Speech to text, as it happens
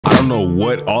don't know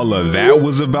what all of that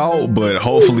was about, but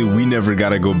hopefully we never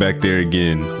gotta go back there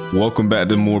again. Welcome back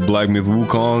to more Black Myth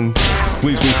Wukong.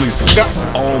 Please, please, please.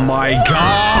 Oh my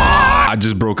god! I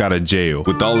just broke out of jail.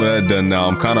 With all of that done now,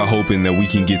 I'm kind of hoping that we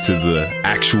can get to the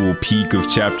actual peak of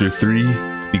chapter 3,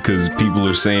 because people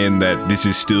are saying that this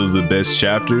is still the best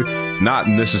chapter. Not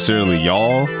necessarily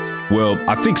y'all. Well,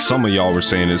 I think some of y'all were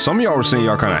saying it. Some of y'all were saying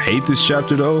y'all kind of hate this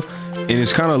chapter though, and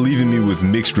it's kind of leaving me with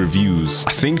mixed reviews.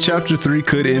 I think chapter 3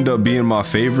 could end up being my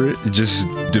favorite, just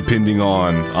depending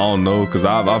on, I don't know, because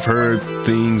I've heard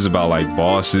things about like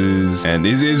bosses, and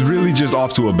it's really just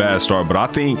off to a bad start. But I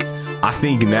think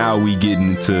now we get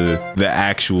into the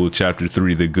actual chapter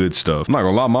 3, the good stuff. I'm not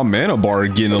gonna lie, my mana bar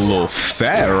getting a little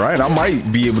fat, right? I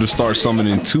might be able to start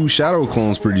summoning 2 shadow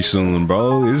clones pretty soon,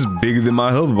 bro. It's bigger than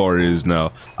my health bar is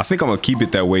now. I think I'm gonna keep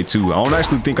it that way too. I don't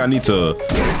actually think I need to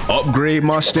upgrade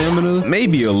my stamina.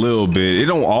 Maybe a little bit. It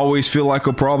don't always feel like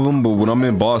a problem, but when I'm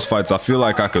in boss fights, I feel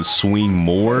like I could swing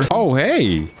more. Oh,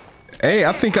 hey,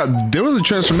 I think there was a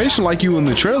transformation like you in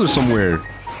the trailer somewhere.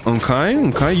 Okay,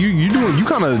 you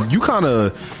kind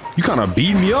of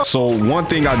beat me up. So one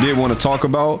thing I did want to talk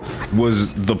about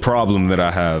was the problem that I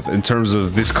have in terms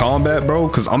of this combat, bro,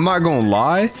 because I'm not gonna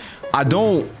lie, I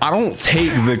don't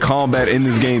take the combat in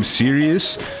this game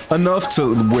serious enough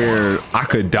to where I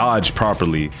could dodge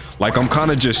properly. Like, I'm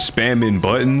kind of just spamming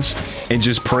buttons and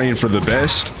just praying for the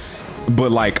best.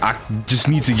 But like, I just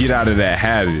need to get out of that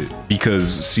habit, because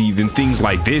see, then things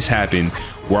like this happen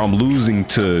where I'm losing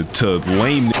to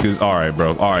lame niggas. All right,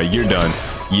 bro. All right, you're done.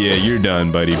 Yeah, you're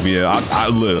done, buddy. Yeah, I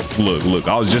look.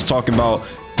 I was just talking about,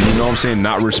 you know what I'm saying,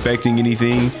 not respecting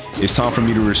anything. It's time for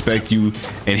me to respect you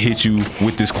and hit you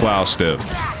with this cloud step.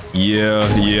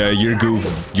 Yeah, you're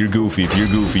goofy.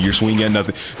 You're swinging at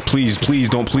nothing. Please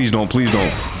don't. Get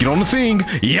on the thing.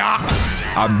 Yeah.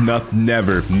 I'm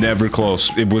never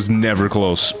close. It was never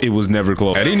close.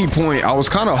 At any point, I was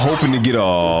kind of hoping to get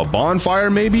a bonfire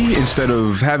maybe, instead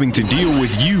of having to deal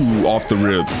with you off the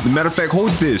rip. Matter of fact,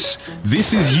 hold this.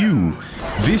 This is you.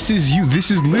 This is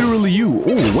literally you.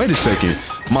 Oh, wait a second.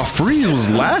 My freeze was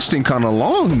lasting kind of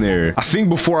long there. I think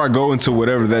before I go into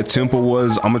whatever that temple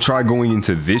was, I'm gonna try going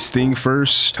into this thing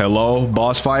first. Hello,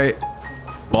 boss fight.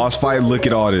 Look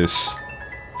at all this.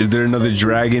 Is there another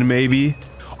dragon maybe?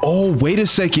 Oh, wait a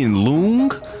second. Long.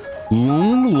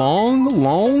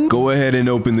 Go ahead and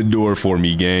open the door for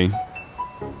me, gang.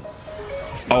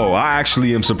 Oh, I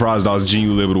actually am surprised I was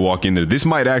genuinely able to walk in there. This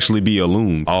might actually be a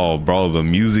loom. Oh, bro, the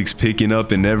music's picking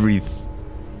up and everything.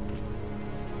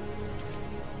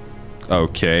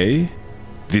 Okay,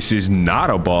 this is not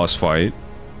a boss fight,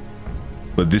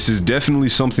 but this is definitely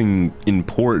something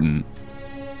important.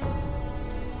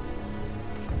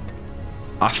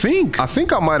 I think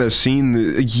I might have seen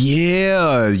the,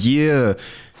 yeah.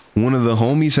 One of the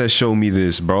homies has shown me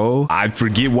this, bro. I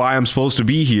forget why I'm supposed to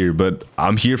be here, but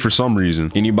I'm here for some reason.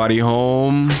 Anybody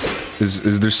home?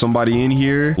 Is there somebody in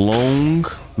here?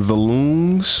 The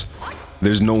loons?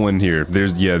 There's no one here.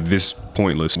 This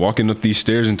pointless. Walking up these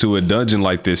stairs into a dungeon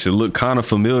like this, it looked kind of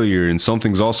familiar, and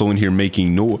something's also in here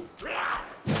making noise.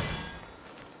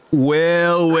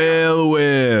 Well.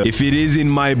 If it isn't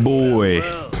my boy.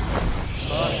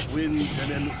 Harsh winds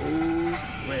and an old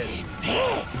friend.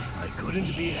 I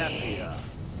couldn't be happier.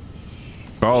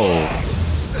 Bro,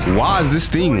 why is this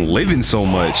thing living so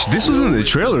much? This was in the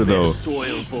trailer though.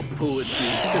 Soil for poetry.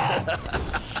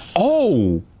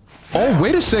 Oh,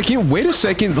 wait a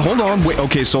second. Hold on. Wait.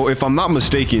 Okay, so if I'm not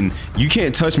mistaken, you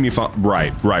can't touch me if I'm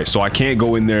right. So I can't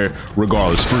go in there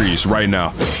regardless. Freeze right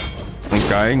now.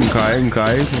 Okay.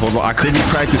 Hold on. I could be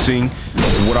practicing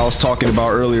what I was talking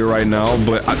about earlier right now,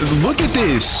 but look at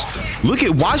this.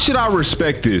 Why should I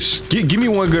respect this? Give me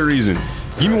one good reason.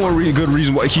 Give me one really good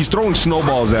reason why. He's throwing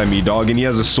snowballs at me, dog, and he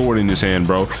has a sword in his hand,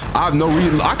 bro. I have no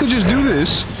reason. I could just do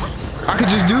this.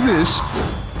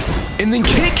 And then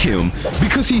kick him,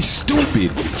 because he's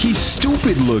stupid. He's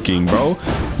stupid looking, bro.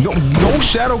 No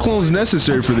shadow clones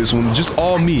necessary for this one. Just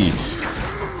all me.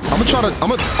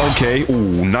 Okay.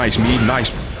 Ooh, nice, me.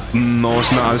 Nice. No,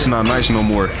 it's not. It's not nice no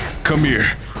more. Come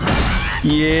here.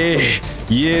 Yeah.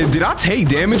 Did I take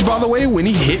damage, by the way, when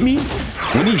he hit me?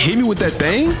 When he hit me with that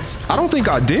thing? I don't think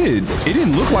I did. It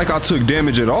didn't look like I took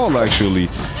damage at all, actually.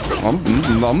 I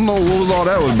don't know what was all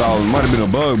that was about. It might have been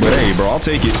a bug, but hey, bro, I'll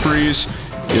take it. Freeze.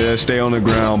 Yeah, stay on the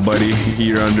ground, buddy.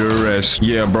 You're under arrest.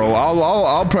 Yeah, bro.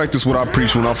 I'll practice what I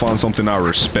preach when I find something I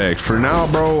respect. For now,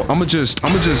 bro, I'ma just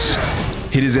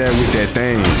hit his ass with that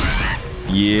thing.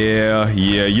 Yeah,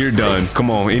 you're done.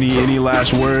 Come on. Any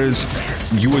last words?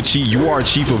 You are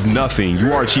chief of nothing.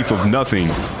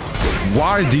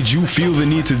 Why did you feel the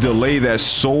need to delay that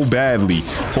so badly?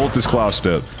 Hold this cloud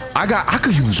step. I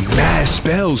could use mad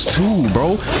spells too,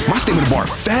 bro. My stamina bar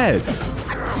fat.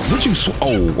 What you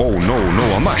oh no,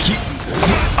 I'm not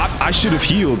I should have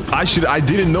healed. I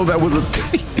didn't know that was a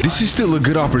thing. This is still a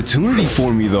good opportunity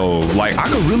for me though. Like I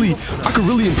could really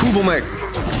improve on that.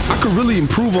 I could really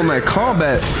improve on that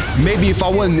combat. Maybe if I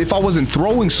wasn't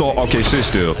throwing so okay, sit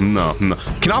still. No.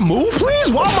 Can I move, please?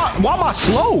 Why am I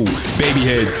slow? Baby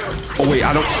head. Oh wait,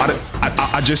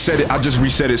 I just said it. I just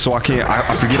reset it so I can't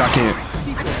I forget I can't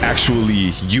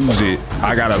actually use it.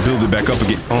 I gotta build it back up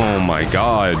again. Oh my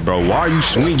god, bro. Why are you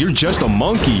swinging? You're just a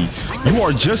monkey. You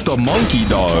are just a monkey,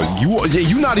 dog.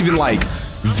 You're not even like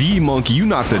the monkey. You're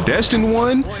not the destined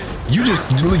one. You're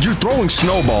throwing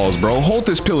snowballs, bro. Hold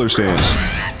this pillar stance.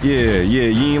 Yeah,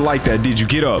 you ain't like that, did you?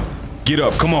 Get up.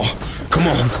 Come on.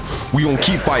 We gonna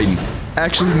keep fighting.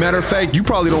 Actually, matter of fact, you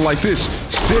probably don't like this.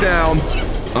 Sit down.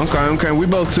 Okay. We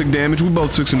both took damage. We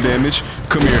both took some damage.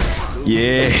 Come here.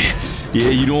 Yeah.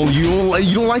 You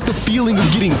don't like the feeling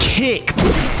of getting kicked.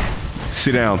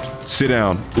 Sit down.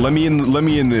 Let me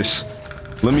in this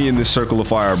circle of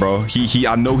fire, bro.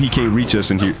 I know he can't reach us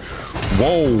in here.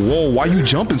 Whoa, why you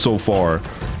jumping so far?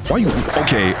 Why you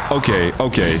okay.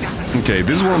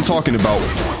 This is what I'm talking about.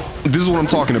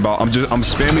 I'm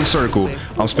spamming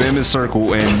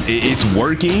circle and it's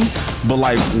working, but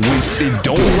like when it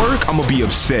don't work, I'm gonna be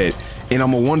upset. And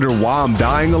I'm gonna wonder why I'm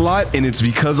dying a lot, and it's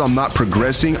because I'm not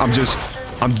progressing. I'm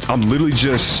literally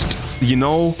just, you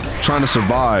know, trying to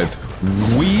survive.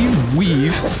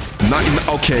 Weave.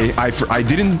 Okay, I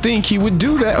didn't think he would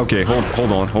do that. Okay, hold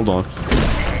on.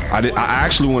 I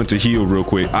actually wanted to heal real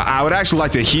quick. I would actually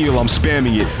like to heal. I'm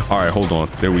spamming it. All right, hold on.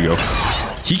 There we go.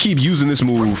 He keep using this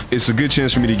move. It's a good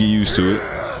chance for me to get used to it.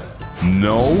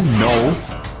 No.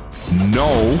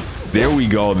 There we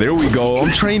go.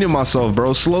 I'm training myself,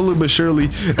 bro. Slowly but surely.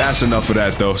 That's enough of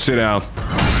that, though. Sit down.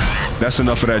 That's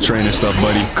enough of that training stuff,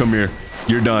 buddy. Come here.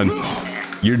 You're done.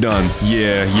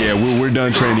 Yeah. We're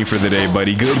done training for the day,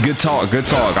 buddy. Good talk.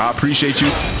 I appreciate you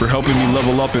for helping me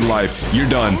level up in life. You're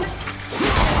done.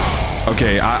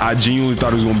 Okay, I genuinely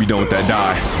thought he was gonna be done with that.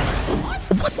 Die.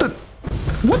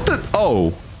 What the?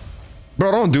 Oh,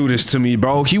 bro, don't do this to me,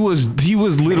 bro. He was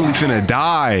literally finna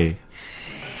die.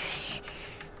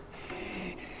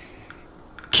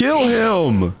 Kill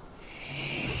him,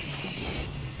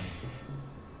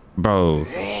 bro.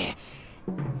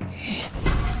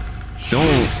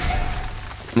 Don't.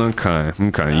 Okay.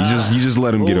 You just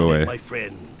let him get away. My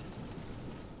friend,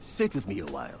 sit with me a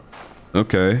while.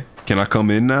 Okay. Can I come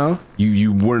in now?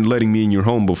 You weren't letting me in your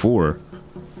home before.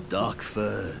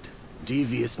 Dark-furred,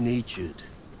 devious-natured,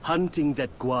 hunting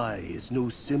that Gwai is no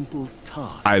simple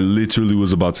task. I literally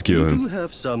was about to kill him. You do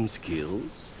have some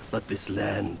skills, but this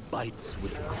land bites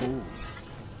with the cold.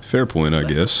 Fair point, I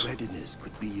guess. Readiness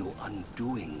could be your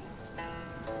undoing.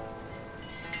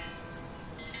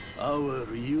 Our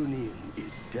reunion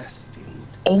is destined.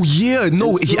 Oh yeah,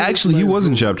 no, he was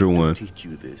in chapter 1. Teach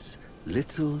you this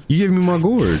little. You gave me my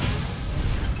gourd.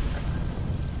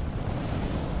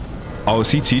 Oh,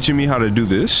 is he teaching me how to do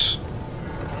this?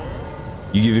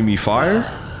 You giving me fire?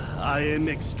 I am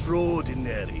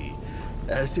extraordinary,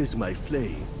 as is my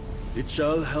flame. It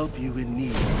shall help you in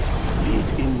need, be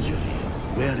it injury,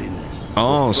 weariness.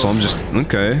 Oh, so I'm just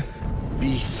okay.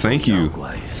 Thank you.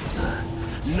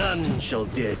 None shall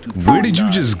dare to. Where did you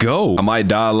just go? I might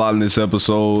die a lot in this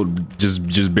episode.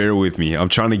 Just bear with me. I'm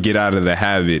trying to get out of the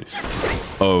habit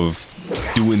of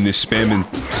doing this spamming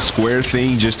square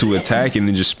thing just to attack and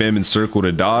then just spamming circle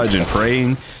to dodge and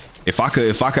praying. If I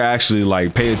could actually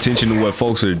like pay attention to what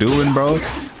folks are doing, bro,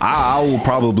 I will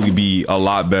probably be a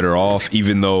lot better off,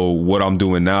 even though what I'm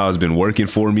doing now has been working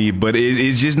for me. But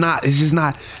it's just not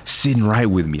sitting right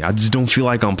with me. I just don't feel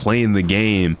like I'm playing the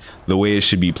game the way it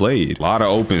should be played. A lot of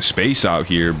open space out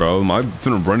here, bro. Am I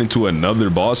gonna run into another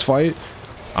boss fight?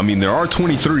 I mean, there are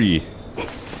 23.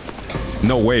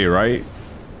 No way, right?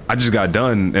 I just got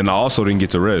done and I also didn't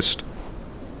get to rest.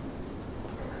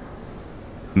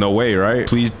 No way, right?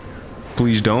 Please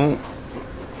don't.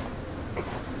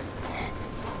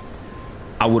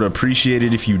 I would appreciate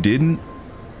it if you didn't.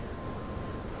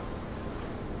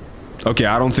 Okay,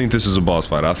 I don't think this is a boss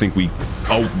fight. I think we...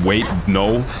 Oh, wait.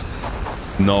 No.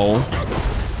 No.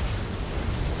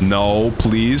 No,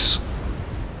 please.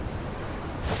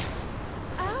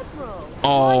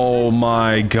 Oh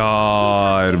my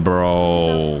god,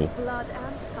 bro.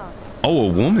 Oh,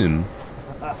 a woman.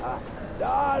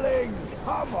 Darling,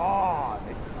 come on.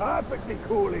 It's perfectly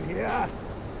cool in here.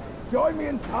 Join me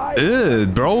inside. Ew,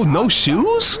 bro, no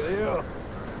shoes?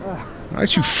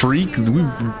 Aren't you freak?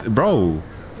 Bro.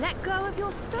 Let go of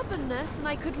your stubbornness and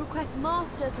I could request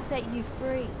Master to set you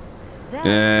free.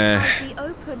 Then I'd be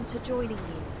open to joining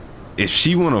you. If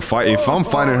she want to fight, if I'm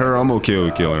fighting her, I'm okay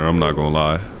with killing her. I'm not gonna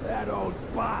lie. That old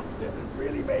bastard has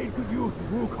really made good use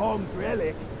of Wukong's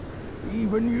relic.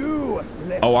 Even you.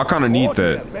 Oh, I kind of need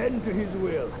that. Bend to his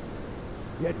will.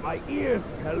 Yet my ears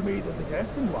tell me that the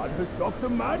destined one has stopped the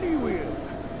money wheel.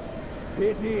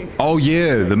 Pity. Oh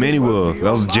yeah, the manual. That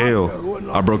was jail.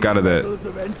 I broke out of that.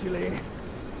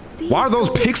 Why are those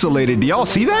pixelated? Do y'all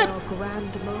see that?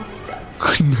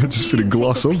 I just finna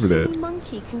gloss over that.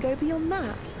 Monkey can go beyond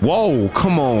that. Whoa,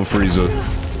 come on, Frieza.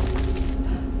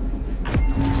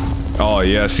 Oh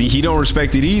yeah, see, he don't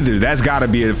respect it either. That's gotta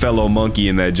be a fellow monkey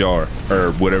in that jar,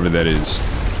 or whatever that is.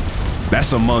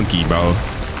 That's a monkey, bro.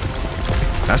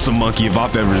 That's a monkey if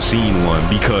I've ever seen one,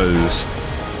 because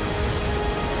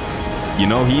you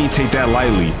know he ain't take that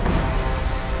lightly.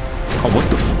 Oh, what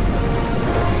the f—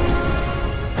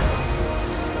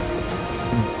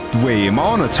 wait, am I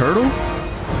on a turtle?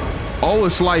 Oh,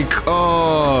 it's like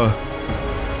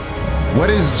what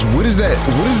is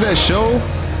that show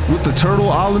with the turtle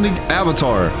island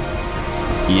Avatar?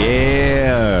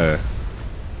 Yeah.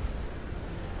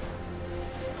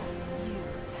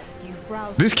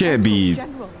 This can't be.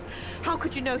 General, how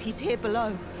could you know he's here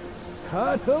below?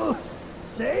 Turtle?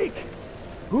 Snake?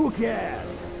 Who cares?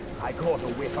 I caught a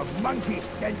whiff of monkey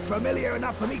stench familiar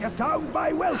enough for me to sound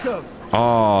my welcome.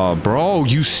 Oh, bro,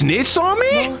 you snitched on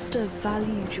me? Master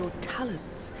valued your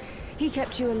talents. He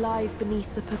kept you alive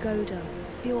beneath the pagoda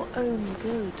for your own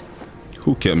good.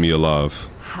 Who kept me alive?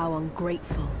 How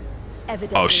ungrateful.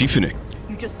 Evidently, Oh, she finna.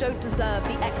 you just don't deserve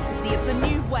the ecstasy of the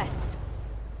New West.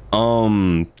 I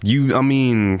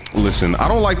mean, listen, I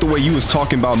don't like the way you was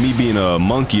talking about me being a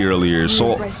monkey earlier,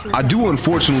 so I do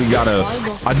unfortunately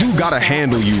gotta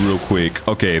handle you real quick.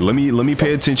 Okay, let me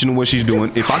pay attention to what she's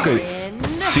doing. If I could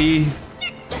see.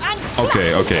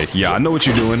 Okay, yeah, I know what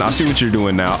you're doing. I see what you're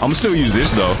doing now. I'ma still use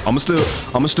this though. I'ma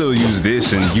still use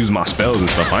this and use my spells and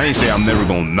stuff. I ain't say I'm never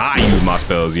gonna not use my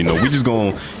spells, you know. We just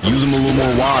gonna use them a little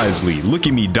more wisely. Look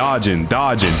at me dodging.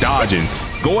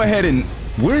 Go ahead and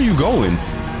where are you going?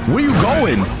 Where you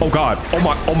going? Oh god.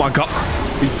 Oh my god.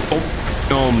 Oh,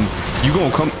 you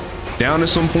gonna come down at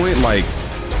some point? Like,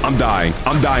 I'm dying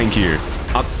here.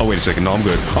 Oh wait a second. No, I'm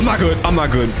good. I'm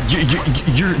not good.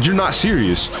 You're not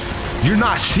serious. You're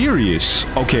not serious.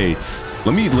 Okay,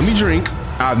 let me drink.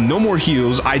 I have no more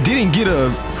heals. I didn't get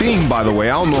a thing, by the way.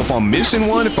 I don't know if I'm missing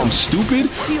one, if I'm stupid.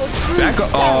 Back up.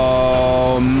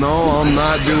 Oh, no, I'm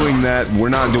not doing that. We're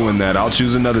not doing that. I'll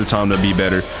choose another time to be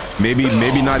better. Maybe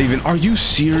not even. Are you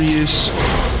serious?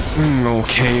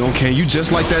 Okay. You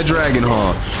just like that dragon,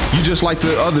 huh? You just like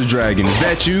the other dragon. Is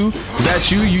that you?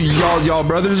 Y'all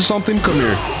brothers or something? Come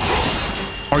here.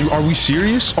 Are we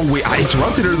serious? Oh, wait, I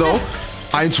interrupted her,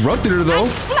 though.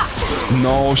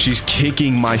 No, she's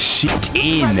kicking my shit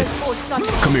in.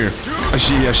 Come here.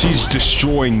 She's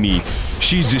destroying me.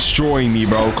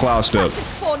 Bro. Cloud step.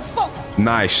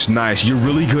 Nice. You're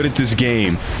really good at this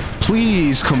game.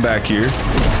 Please come back here.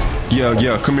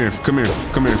 Yeah. Come here.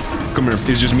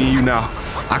 It's just me and you now.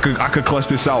 I could clutch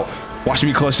this out. Watch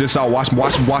me clutch this out. Watch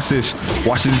this.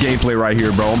 Watch this gameplay right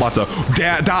here, bro. I'm about to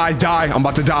die. I'm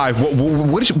about to die. What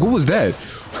was that?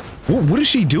 What is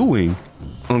she doing?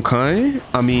 Okay,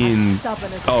 I mean,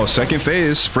 oh, second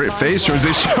phase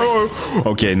transition.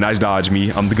 Okay, nice dodge, me.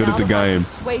 I'm good at the game.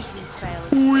 Oh, wait.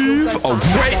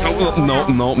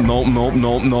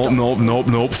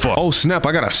 Nope. Fuck. Oh, snap.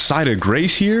 I got a sight of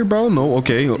grace here, bro. No,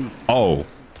 okay. Oh,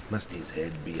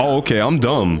 okay. I'm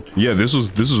dumb. Yeah, this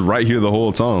was right here the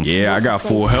whole time. Yeah, I got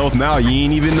full health now. You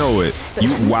ain't even know it.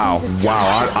 Wow.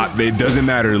 It doesn't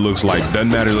matter. It looks like doesn't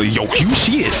matter. Yo,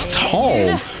 she is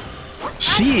tall.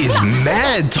 She is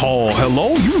mad tall.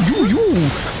 Hello?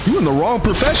 You in the wrong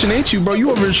profession, ain't you, bro?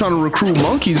 You over here trying to recruit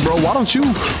monkeys, bro. Why don't you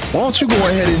go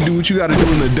ahead and do what you gotta do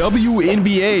in the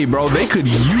WNBA, bro? They could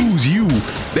use you. You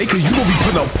gonna be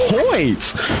putting up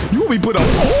points.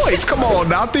 Come on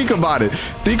now, think about it.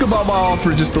 Think about my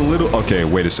offer just a little. Okay,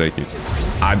 wait a second.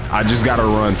 I just gotta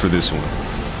run for this one.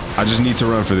 I just need to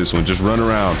run for this one. Just run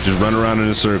around in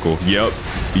a circle. Yep.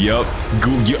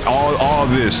 All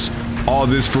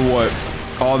this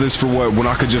for what? When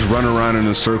I could just run around in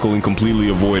a circle and completely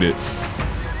avoid it.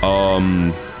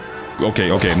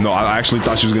 Okay. No, I actually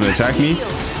thought she was gonna attack me.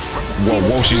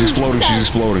 Whoa, she's exploding.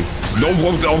 No,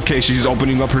 okay, she's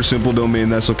opening up her simple domain.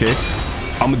 That's okay.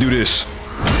 I'm gonna do this.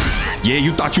 Yeah,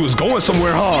 you thought you was going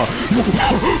somewhere, huh?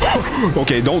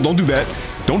 Okay, don't do that.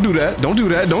 Don't do that.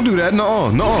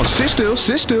 No. Sit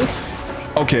still.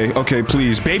 Okay,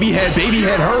 please. Baby head,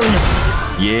 hurry.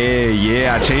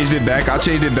 Yeah, I changed it back,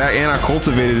 and I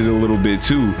cultivated it a little bit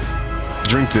too.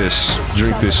 Drink this.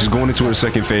 She's going into her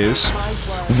second phase.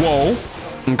 Whoa.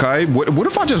 Okay, what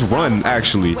if I just run,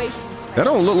 actually? That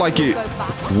don't look like it.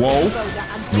 Whoa.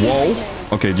 Whoa.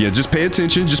 Okay, yeah, just pay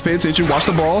attention. Just pay attention. Watch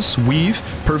the balls. Weave.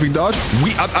 Perfect dodge.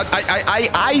 I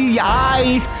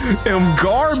am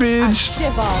garbage.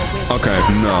 Okay,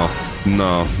 no.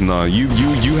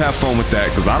 You have fun with that,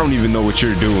 because I don't even know what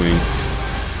you're doing.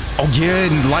 Oh yeah,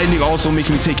 and lightning also makes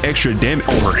me take extra damage.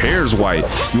 Oh, her hair's white.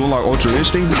 You unlock Ultra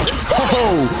Instinct?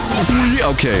 Oh,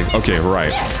 okay,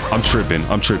 right. I'm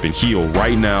tripping. Heal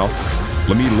right now.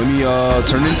 Let me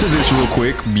turn into this real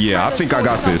quick. Yeah, I think I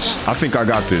got this.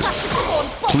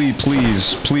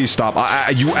 Please stop.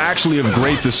 You actually have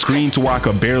grayed the screen to where I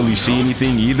could barely see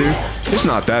anything either. It's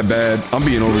not that bad. I'm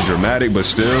being over dramatic, but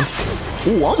still.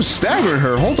 Ooh, I'm staggering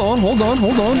her. Hold on.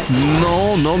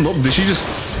 No. Did she just...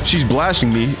 She's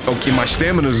blasting me. Okay, my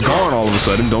stamina's gone all of a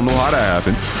sudden. Don't know how that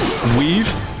happened. Weave.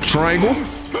 Triangle.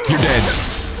 You're dead.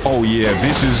 Oh yeah,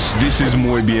 this is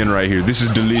muy bien right here. This is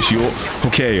delicio.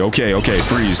 Okay.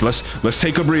 Freeze. Let's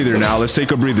take a breather now. Let's take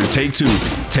a breather. Take two,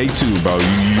 bro.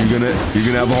 You're gonna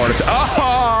have a heart attack.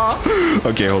 Ah!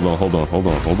 Okay,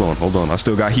 hold on. I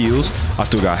still got heals. I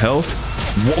still got health.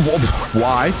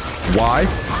 Why?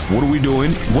 What are we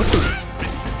doing? What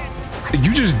the?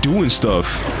 You just doing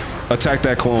stuff. Attack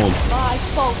that clone.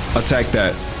 Attack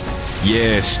that.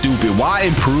 Yeah, stupid. Why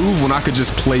improve when I could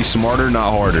just play smarter,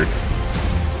 not harder?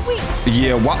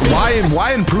 Yeah,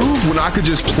 why improve when I could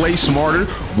just play smarter?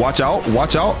 Watch out.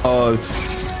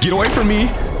 Get away from me.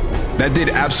 That did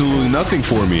absolutely nothing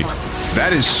for me.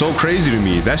 That is so crazy to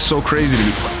me. That's so crazy to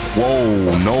me.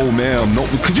 Whoa, no, ma'am. No,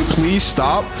 could you please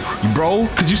stop? Bro,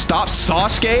 could you stop,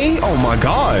 Sasuke? Oh my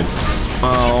god.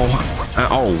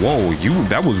 Oh, whoa,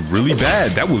 that was really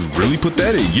bad. That was really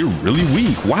pathetic. You're really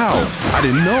weak. Wow, I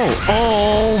didn't know.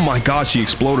 Oh my god, she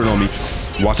exploded on me.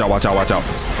 Watch out.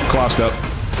 Claw step.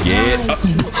 Yeah.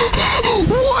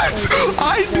 What?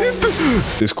 I did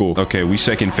this. It's cool. Okay, we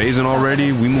second phasing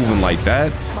already. We moving like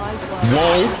that.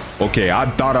 Whoa. Okay, I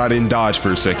thought I didn't dodge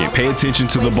for a second. Pay attention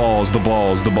to the balls.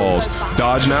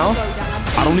 Dodge now.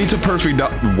 I don't need to perfect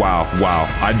dodge. Wow.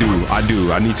 I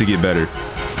do. I need to get better.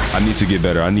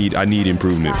 I need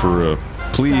improvement, for real.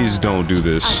 Please don't do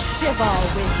this.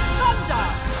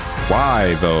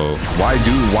 Why though? Why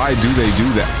do they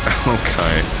do that?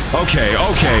 Okay.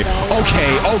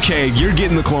 You're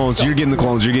getting the clones.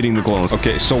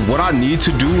 Okay, so what I need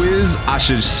to do is I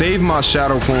should save my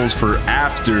shadow clones for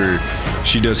after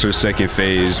she does her second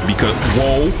phase, because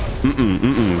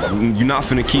you're not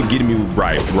finna keep getting me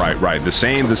right. The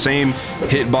same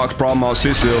hitbox problem out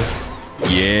Sicil.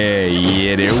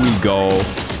 Yeah, there we go.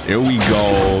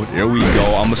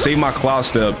 I'm gonna save my cloud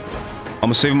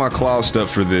step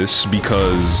for this,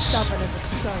 because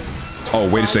oh,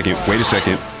 wait a second.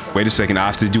 I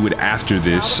have to do it after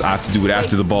this. I have to do it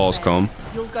after the balls come.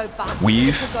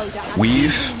 Weave.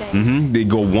 They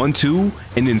go 1, 2,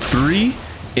 and then 3,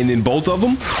 and then both of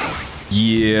them.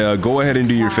 Yeah, go ahead and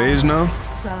do your phase now.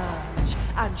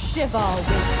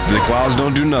 The clouds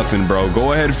don't do nothing, bro.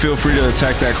 Go ahead and feel free to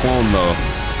attack that clone though.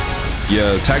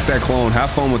 Yeah, attack that clone. Have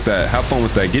fun with that.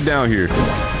 Get down here.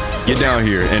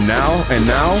 And now,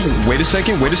 wait a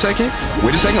second. I'm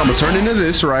gonna turn into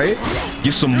this, right?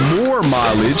 Get some more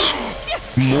mileage,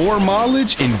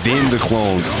 and then the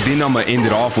clones. Then I'm gonna end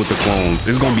it off with the clones.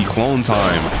 It's gonna be clone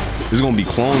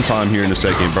time. Here in a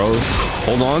second, bro.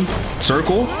 Hold on.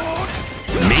 Circle.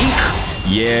 Mink.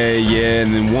 Yeah,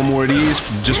 and then one more of these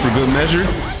just for good measure.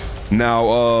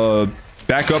 Now,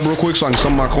 back up real quick so I can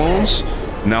summon my clones.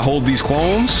 Now hold these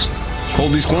clones.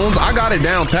 I got it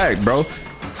down packed, bro.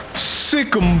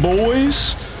 Sick 'em,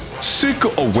 boys.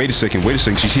 Oh, wait a second.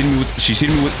 She's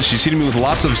hitting me with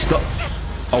lots of stuff.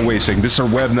 Oh, wait a second. This is her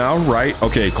web now, right?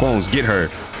 Okay, clones, get her.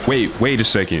 Wait a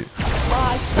second.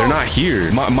 They're not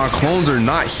here. My clones are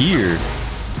not here.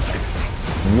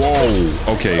 Whoa.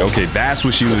 Okay. That's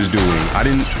what she was doing. I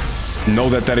didn't know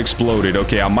that exploded.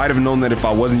 Okay, I might have known that if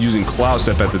I wasn't using Cloud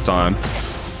Step at the time.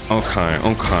 Okay.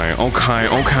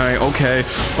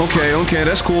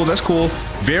 That's cool.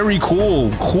 Very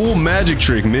cool. Cool magic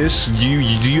trick, miss. Do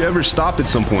you ever stop at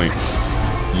some point?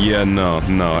 Yeah, no.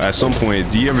 At some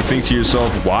point, do you ever think to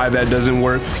yourself why that doesn't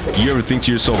work? Do you ever think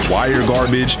to yourself why you're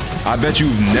garbage? I bet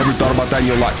you've never thought about that in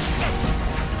your life.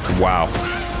 Wow.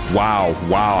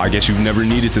 I guess you've never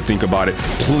needed to think about it.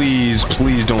 Please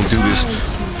don't do this.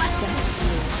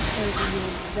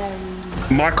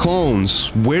 My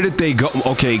clones, where did they go?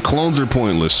 Okay, clones are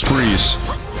pointless. Freeze.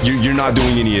 You're not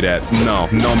doing any of that. No,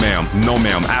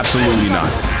 ma'am. Absolutely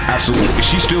not. Absolutely. Is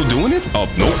she still doing it? Oh,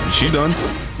 nope. She's done.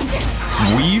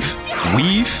 Weave.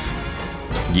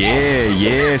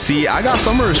 Yeah. See, I got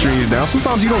some of her streams now.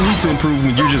 Sometimes you don't need to improve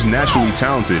when you're just naturally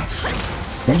talented.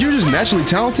 When you're just naturally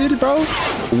talented, bro.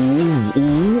 Ooh,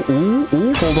 ooh, ooh,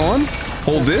 ooh. Hold on.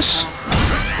 Hold this.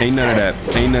 Ain't none of that.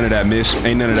 Ain't none of that, miss.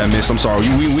 Ain't none of that, miss. I'm sorry.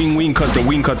 We can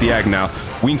cut the act now.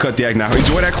 We can cut the act now.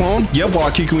 Enjoy that clone. Yep, while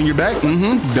I kick you in your back.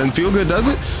 Doesn't feel good, does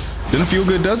it? Doesn't feel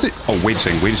good, does it? Oh, wait a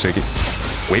second. Wait a second.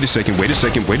 Wait a second. Wait a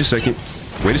second. Wait a second.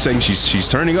 Wait a second. She's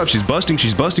turning up. She's busting.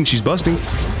 She's busting. She's busting.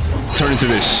 Turn into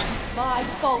this.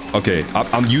 Okay,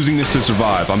 I'm using this to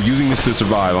survive. I'm using this to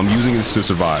survive. I'm using this to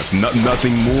survive.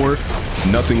 Nothing more,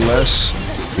 nothing less.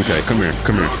 Okay, come here,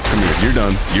 come here, come here. You're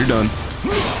done. You're done.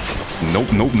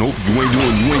 Nope, nope, nope. You ain't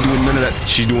doing none of that.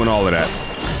 She's doing all of that.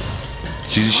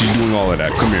 She's doing all of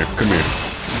that. Come here, come here.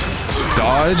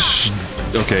 Dodge.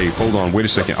 Okay, hold on. Wait a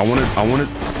second. I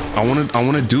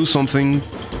wanna do something.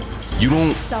 You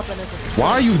don't.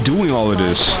 Why are you doing all of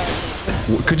this?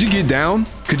 Could you get down?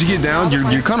 Could you get down?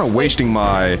 You're kind of wasting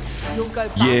my.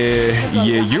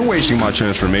 Yeah, you're wasting my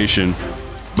transformation.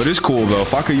 But it's cool though.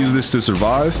 If I could use this to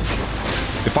survive.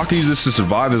 If I could use this to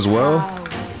survive as well.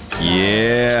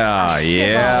 Yeah,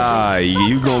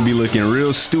 you gonna be looking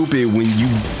real stupid when you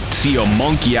see a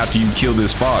monkey after you kill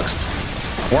this fox.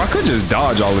 Or I could just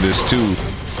dodge all of this too,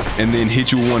 and then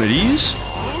hit you with one of these.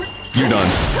 You're done.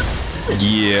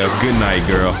 Yeah, good night,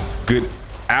 girl. Good,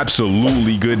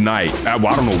 absolutely good night. I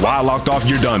don't know why I locked off.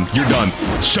 You're done. You're done.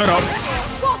 Shut up.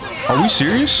 Are we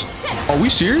serious? Are we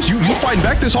serious? You fighting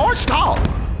back this hard? Stop.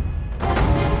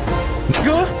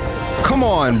 Nigga, come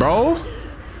on, bro.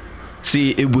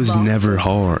 See, it was never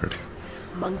hard.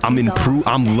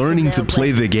 I'm learning to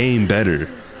play the game better.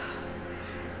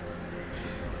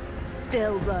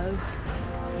 Still though,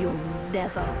 you'll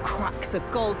never crack the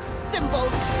gold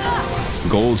symbols.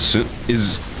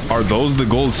 Are those the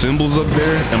gold symbols up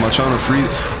there? Am I trying to free?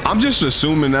 I'm just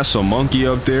assuming that's a monkey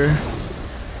up there.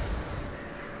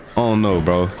 I don't know,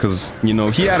 bro, because you know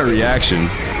he had a reaction.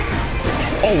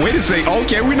 Oh, wait a second.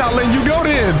 Okay, we're not letting you go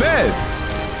then. Bet.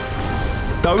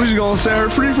 Thought we was gonna set her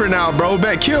free for now, bro.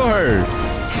 Bet, kill her.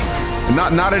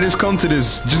 Not that it's come to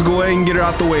this. Just go ahead and get her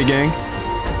out the way, gang.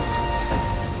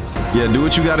 Yeah, do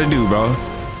what you gotta do, bro.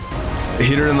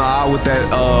 Hit her in the eye with that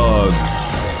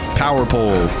power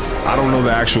pole. I don't know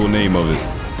the actual name of it.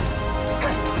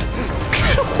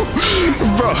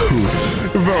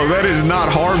 bro, that is not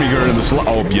harming her in the slot.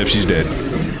 Oh, yep, she's dead.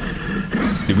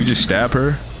 Did we just stab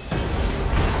her?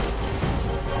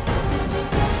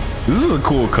 This is a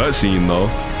cool cutscene, though.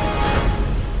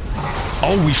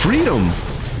 Oh, we freed him.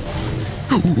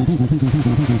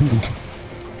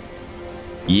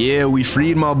 Yeah, we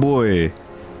freed my boy.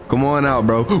 Come on out,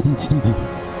 bro.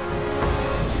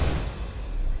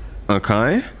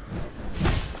 Okay.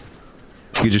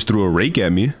 You just threw a rake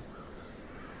at me.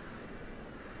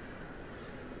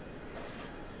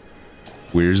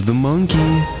 Where's the monkey?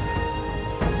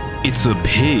 It's a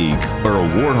pig or a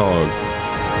warthog.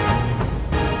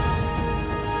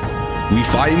 We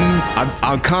fighting?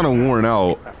 I'm kind of worn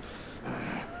out.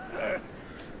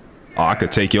 Oh, I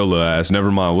could take your little ass.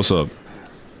 Never mind. What's up?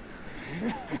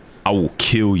 I will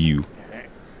kill you.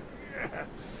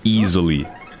 Easily.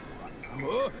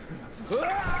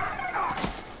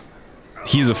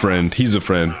 He's a friend. He's a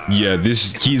friend. Yeah,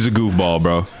 he's a goofball,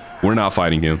 bro. We're not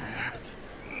fighting him.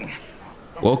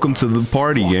 Welcome to the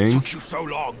party, gang. What took you so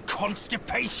long?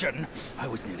 Constipation. I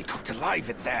was nearly cooked alive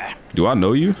in there. Do I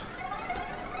know you?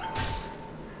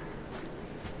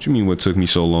 What you mean what took me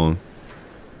so long?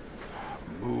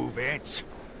 Move it.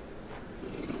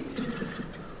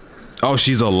 Oh,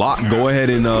 she's a lot. Go ahead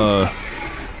and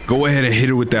hit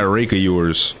her with that rake of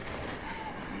yours.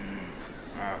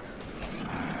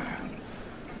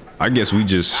 I guess we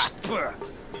just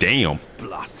damn.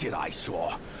 Blasted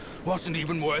eyesore. Wasn't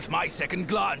even worth my second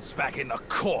glance back in the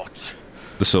court.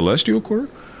 The Celestial Court?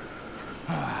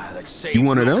 That same You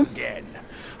one of them? Again.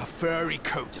 A furry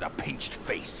coat and a pinched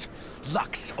face.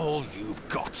 Luck's all you've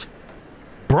got.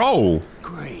 Bro.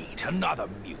 Great, another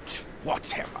mute.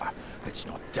 Whatever. Let's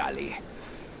not dally.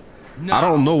 I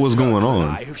don't know what's going on.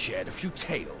 I have shared a few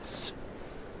tales.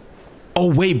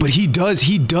 Oh wait, but he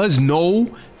does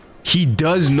know. He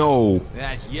does know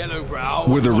That yellow brow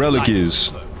where the relic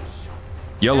is.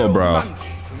 Yellow brow. Monkey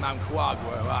from Mount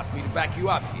Quagua asked me to back you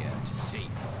up here to see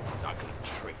his ugly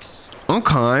tricks.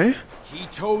 Okay. He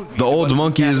told me The old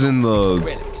monkey is in the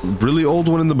really old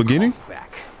one in the beginning?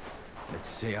 Back. Let's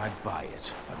say I buy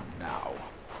it for now.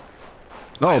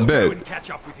 Oh, I'll bet. go and catch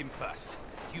up with him first.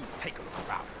 You take a look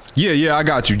around. Yeah, I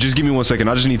got you. Just give me 1 second.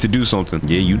 I just need to do something.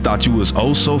 Yeah, you thought you was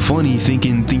oh so funny,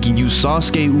 thinking you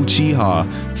Sasuke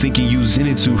Uchiha, thinking you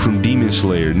Zenitsu from Demon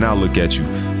Slayer. Now look at you,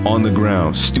 on the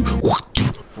ground. For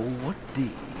what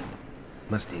deed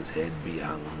must his head be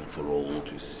hung for all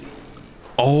to see?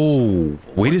 Oh,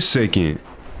 wait a second.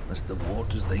 Must the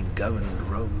waters they govern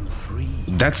roam free.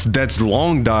 That's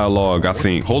long dialogue, I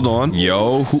think. Hold on.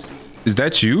 Yo, who is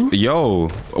that you?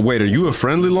 Yo, wait, are you a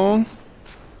friendly long?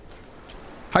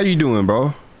 How you doing,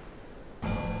 bro?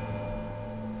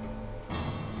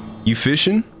 You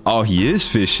fishing? Oh, he is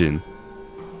fishing.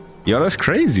 Yo, that's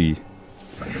crazy.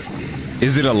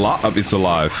 Is it alive? It's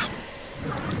alive.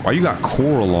 Why you got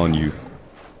coral on you? Is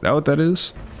that what that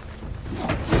is?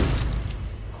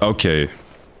 Okay.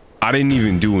 I didn't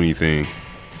even do anything.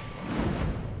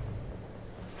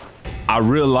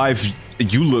 Real life,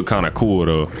 you look kind of cool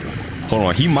though. Hold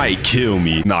on, he might kill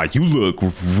me. Nah, you look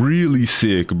really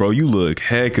sick, bro. You look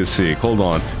hecka sick. Hold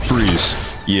on, freeze.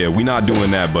 Yeah, we not doing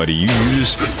that, buddy. You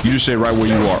just stay right where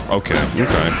you are. Okay.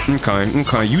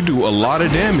 You do a lot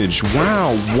of damage.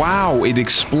 Wow. It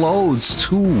explodes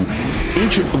too.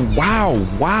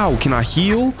 Wow. Can I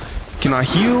heal?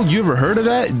 You ever heard of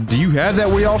that? Do you have that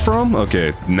where y'all from?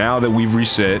 Okay, now that we've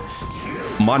reset,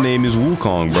 my name is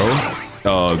Wukong, bro.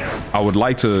 I would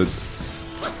like to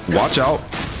watch out.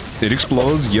 It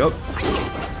explodes. Yep.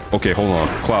 Okay, hold on.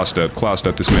 Cloud step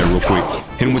this man real quick.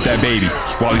 Hit him with that baby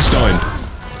while he's stunned.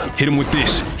 Hit him with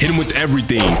this. Hit him with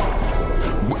everything.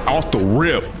 Off the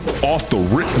rip.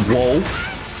 Whoa.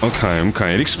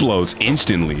 Okay. It explodes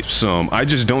instantly. I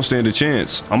just don't stand a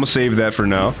chance. I'm gonna save that for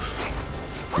now.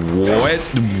 What?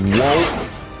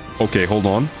 Whoa. Okay, hold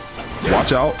on.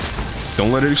 Watch out.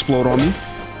 Don't let it explode on me.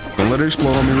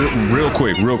 Real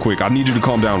quick. I need you to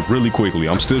calm down really quickly.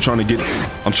 I'm trying to get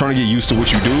used to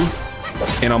what you do.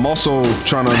 And I'm also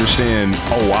trying to understand.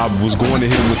 Oh, I was going to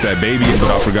hit him with that baby, but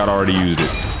I forgot I already used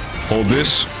it. Hold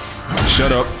this.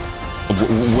 Shut up.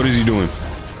 What is he doing?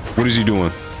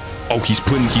 Oh, he's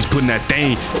putting that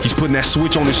thing. He's putting that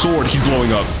switch on his sword. He's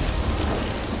blowing up.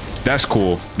 That's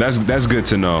cool. That's good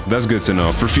to know.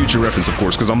 For future reference, of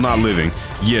course, because I'm not living.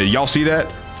 Yeah, y'all see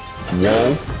that?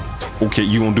 Whoa. Okay,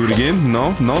 you gonna do it again?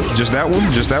 No, just that one.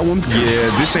 Yeah,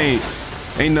 this ain't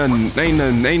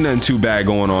nothing too bad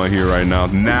going on here right now.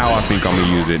 Now I think I'm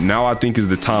gonna use it. Now I think is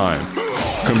the time.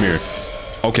 Come here.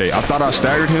 Okay, I thought I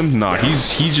staggered him. Nah,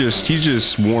 he's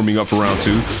just warming up for round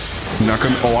 2.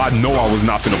 Oh, I know I was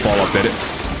not gonna fall off at it.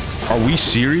 Are we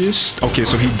serious? Okay,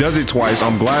 so he does it twice.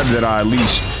 I'm glad that I at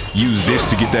least used this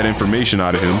to get that information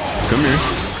out of him. Come here.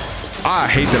 I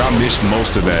hate that I missed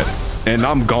most of that. And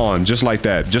I'm gone, just like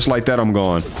that. I'm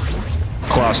gone.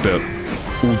 Claw step.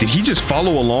 Ooh, did he just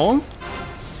follow along?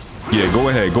 Yeah, go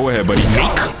ahead, buddy.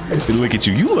 Look at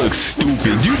you. You look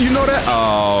stupid. You know that?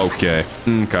 Oh, okay.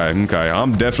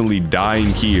 I'm definitely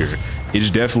dying here. It's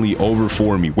definitely over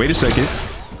for me. Wait a second.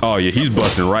 Oh, yeah, he's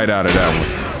busting right out of that one.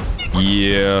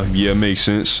 Yeah, makes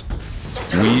sense.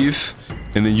 Weave.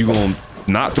 And then you gonna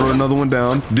not throw another one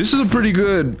down. This is a pretty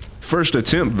good first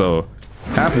attempt, though.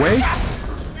 Halfway?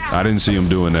 I didn't see him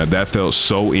doing that. That felt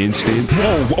so instant.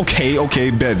 Whoa, okay,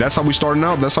 bet. That's how we starting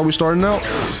out. That's how we starting off,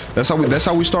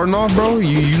 bro.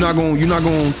 You not going.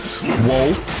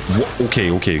 Whoa. Okay.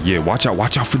 Yeah, watch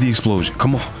out for the explosion.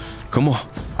 Come on.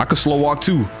 I could slow walk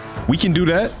too. We can do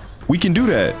that.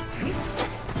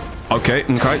 Okay.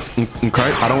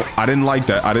 I didn't like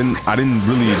that. I didn't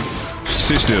really.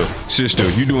 Sit still.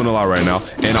 You're doing a lot right now,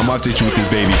 and I'm about to hit you with this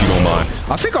baby if you don't mind.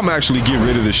 I think I'm actually get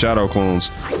rid of the shadow clones.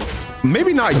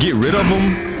 Maybe not get rid of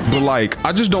them, but like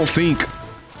I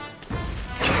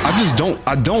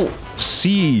don't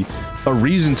see a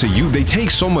reason to use. They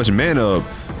take so much mana.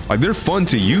 Like they're fun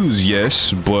to use,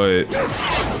 yes, but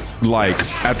like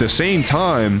at the same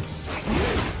time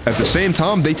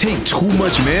they take too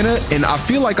much mana, and I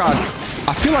feel like I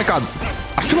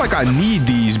need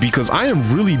these because I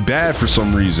am really bad for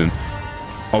some reason.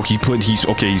 Oh, he's putting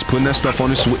that stuff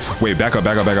on his switch. Wait, back up.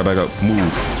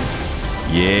 Move.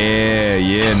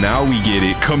 Yeah, now we get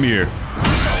it. Come here.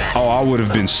 Oh, I would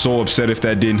have been so upset if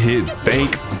that didn't hit.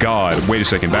 Thank God. Wait a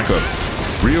second, back up.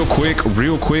 Real quick.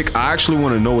 I actually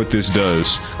want to know what this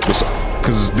does.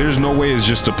 Because there's no way it's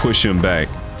just to push him back.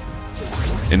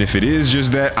 And if it is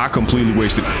just that, I completely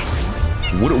wasted.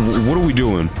 What are we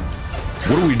doing?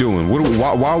 Why do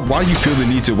you feel the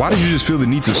need to? Why did you just feel the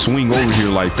need to swing over here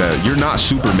like that? You're not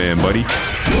Superman, buddy.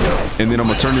 And then I'm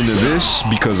gonna turn into this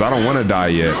because I don't want to die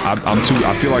yet. I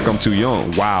feel like I'm too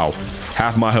young. Wow,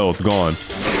 half my health gone.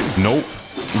 Nope.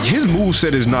 His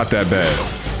moveset is not that bad.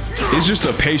 It's just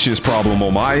a patience problem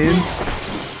on my end,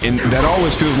 and that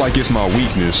always feels like it's my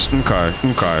weakness. Okay.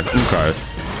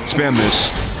 Spam this.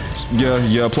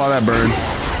 Yeah. Apply that burn.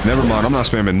 Never mind. I'm not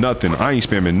spamming nothing. I ain't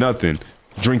spamming nothing.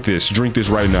 Drink this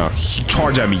right now.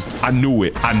 Charge at me. I knew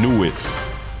it.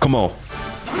 Come on.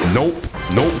 Nope.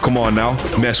 Come on now.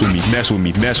 Mess with me.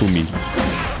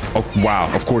 Oh, wow.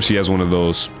 Of course he has one of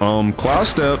those. Cloud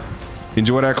step.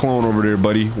 Enjoy that clone over there,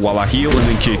 buddy, while I heal and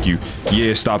then kick you.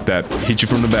 Yeah, stop that. Hit you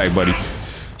from the back, buddy.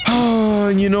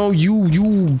 You know,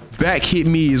 you back hit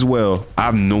me as well. I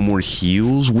have no more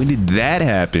heals. When did that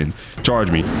happen?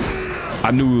 Charge me.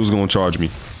 I knew he was gonna charge me.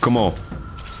 Come on.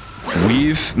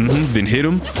 Weave. Then hit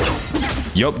him.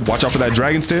 Yup. Watch out for that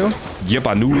dragon's tail. Yep,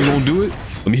 I knew he was gonna do it.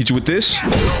 Let me hit you with this.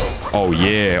 Oh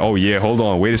yeah. Oh yeah. Hold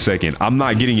on. Wait a second. I'm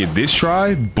not getting it this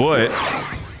try, but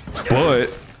go ahead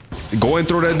and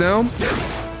throw that down.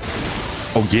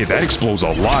 Oh yeah, that explodes a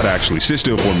lot actually. Sit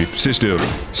still for me. Sit still.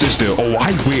 Sit still. Oh,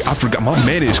 wait, I forgot. My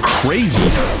mana is crazy.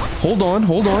 Hold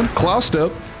on. Cloud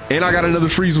step. And I got another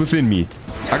freeze within me.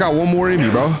 I got one more in me,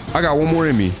 bro. I got one more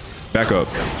in me. Back up.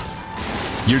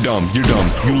 You're dumb. You're dumb.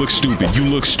 You look stupid. You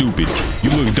look stupid. You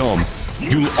look dumb.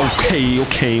 Okay.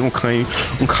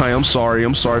 I'm sorry.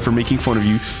 I'm sorry for making fun of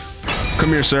you.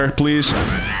 Come here, sir. Please.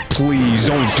 Please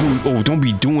don't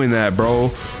be doing that,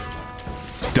 bro.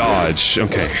 Dodge.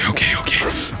 Okay.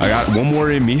 I got one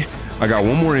more in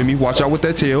me. Watch out with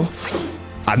that tail.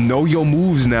 I know your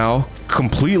moves now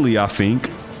completely, I think.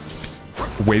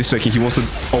 Wait a second. He wants to...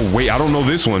 Oh, wait. I don't know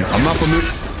this one. I'm not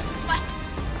familiar.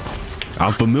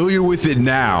 I'm familiar with it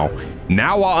now.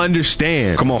 Now I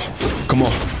understand. Come on.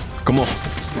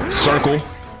 Circle.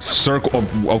 Oh,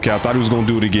 okay, I thought he was going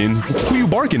to do it again. Who you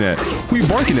barking at?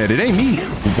 It ain't me.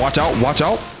 Watch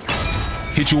out.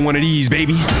 Hit you with one of these,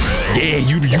 baby. Yeah,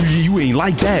 you ain't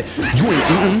like that. You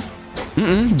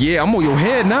ain't. Yeah, I'm on your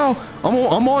head now.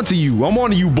 I'm on to you. I'm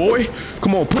on to you, boy.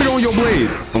 Come on, put it on your blade.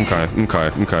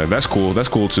 Okay. That's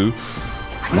cool too.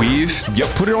 Weave. Yep,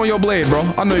 put it on your blade, bro.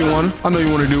 I know you want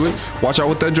to do it. Watch out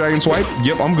with that dragon swipe.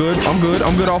 Yep, I'm good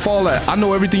off all that. I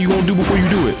know everything you gonna do before you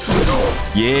do it.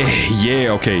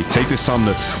 Yeah. Okay, take this time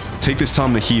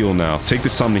to heal now.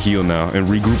 And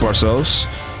regroup ourselves.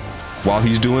 While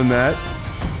he's doing that,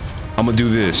 I'm gonna do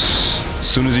this. As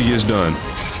soon as he gets done,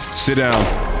 sit down.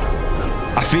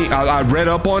 I think I read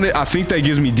up on it. I think that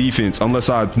gives me defense, unless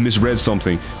I misread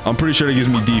something. I'm pretty sure that gives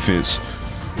me defense.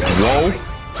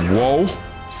 Whoa.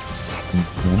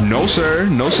 No,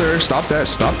 sir. Stop that.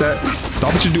 Stop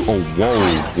what you do. Oh,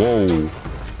 whoa.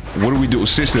 What do we do?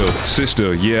 Sit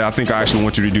still. Yeah, I think I actually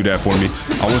want you to do that for me.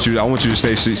 I want you to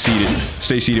stay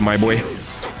seated, my boy.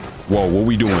 Whoa, what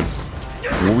we doing?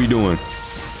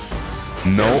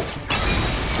 No.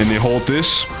 And then hold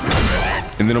this.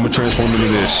 And then I'm gonna transform into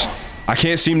this. I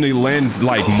can't seem to land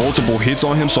like multiple hits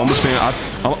on him, so I'm gonna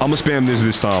spam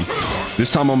this time.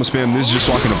 This time I'm gonna spam this just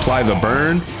so I can apply the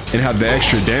burn and have the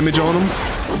extra damage on him.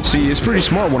 See, it's pretty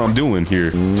smart what I'm doing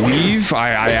here. Weave.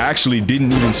 I actually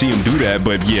didn't even see him do that,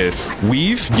 but yeah.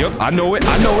 Weave. Yep, I know it.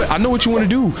 I know what you want to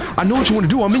do.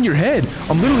 I'm in your head.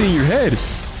 I'm literally in your head.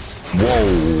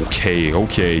 Whoa,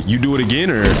 okay. You do it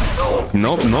again or?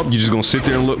 Nope. You're just gonna sit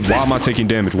there and look. Why am I taking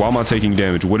damage?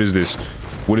 What is this?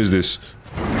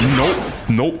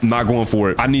 Nope, not going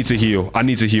for it. I need to heal. I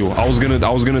was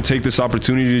gonna take this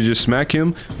opportunity to just smack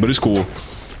him, but it's cool.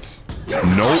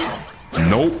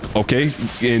 Nope. Okay,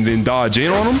 and then dodge in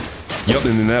on him. Yep,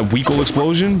 and then that Wukong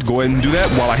explosion. Go ahead and do that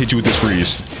while I hit you with this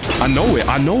freeze. I know it.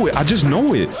 I just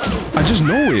know it.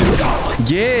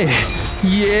 Yeah.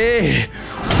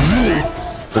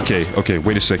 Okay.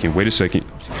 Wait a second.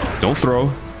 Don't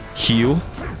throw. Heal.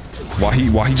 While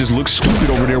he just looks stupid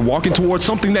over there walking towards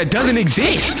something that doesn't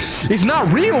exist. It's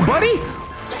not real, buddy.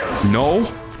 No.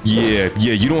 Yeah,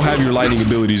 you don't have your lightning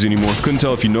abilities anymore. Couldn't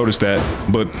tell if you noticed that,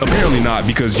 but apparently not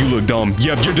because you look dumb.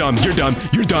 Yep, you're done. Was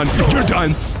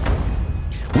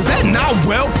that not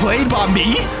well played by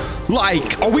me?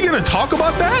 Like, are we gonna talk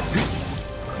about that?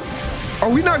 Are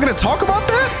we not gonna talk about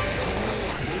that?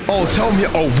 Oh, tell me.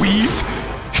 Oh, weave.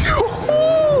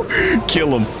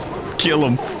 Kill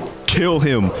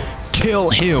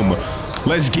him.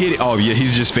 Let's get it. Oh yeah,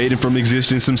 he's just fading from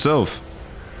existence himself.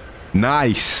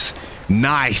 Nice.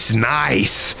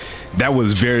 That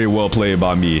was very well played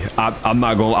by me. I'm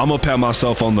gonna pat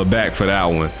myself on the back for that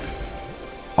one.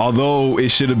 Although it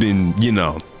should have been,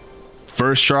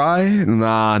 first try.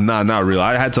 Nah, not really.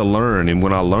 I had to learn, and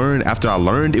after I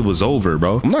learned, it was over,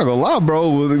 bro. I'm not gonna lie,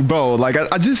 bro. Like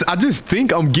I just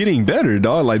think I'm getting better,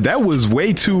 dog. Like that was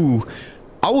way too.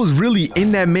 I was really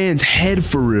in that man's head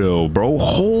for real, bro.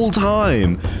 Whole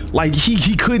time. Like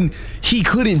he couldn't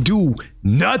do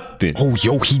nothing. Oh,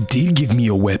 yo, he did give me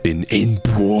a weapon. And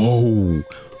bro,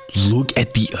 look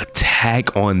at the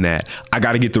attack on that. I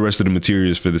gotta get the rest of the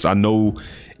materials for this. I know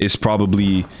it's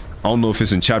probably, I don't know if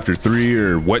it's in chapter 3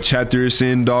 or what chapter it's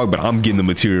in, dog, but I'm getting the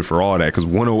material for all that because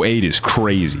 108 is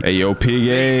crazy. Hey, yo, Pig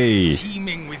A.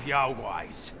 Teeming with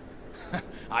Yaowais.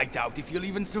 I doubt if you'll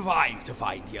even survive to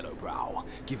find Yellowbrow.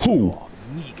 Give Who? your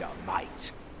meager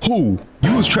might. Who?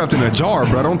 You was trapped in a jar,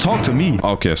 bro. Don't talk to me.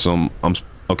 Okay, so I'm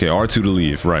okay. R2 to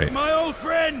leave, right? My old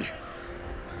friend,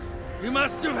 you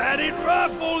must have had it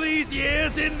rough all these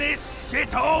years in this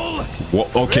shithole. Well,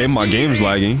 okay, my game's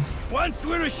lagging. Once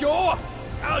we're ashore,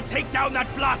 I'll take down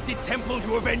that blasted temple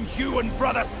to avenge you and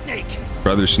Brother Snake.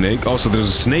 Brother Snake. Oh, so there's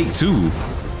a snake too.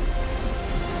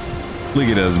 Look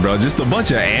at us, bro. Just a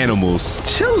bunch of animals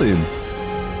chilling.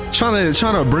 Trying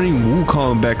to bring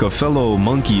Wukong back, a fellow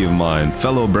monkey of mine,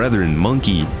 fellow brethren,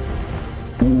 monkey.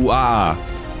 Ooh ah,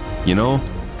 you know.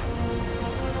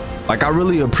 Like I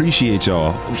really appreciate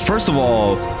y'all. First of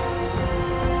all,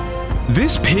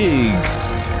 this pig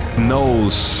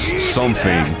knows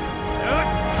something.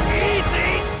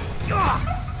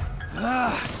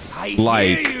 I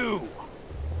Like- hear you.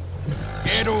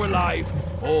 Dead or alive,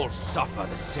 all suffer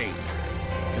the same.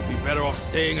 You'd be better off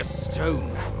staying a stone.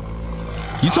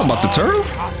 You talking about the turtle?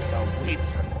 Cut the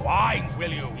whips and wines,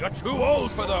 will you? You're too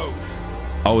old for those.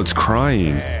 Oh, it's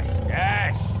crying. Yes,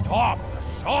 yes, stop the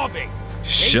sobbing.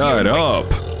 Shut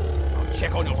up. I'll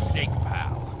check on your snake,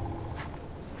 pal.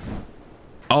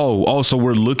 Oh, so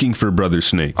we're looking for Brother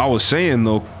Snake. I was saying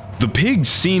though, the pig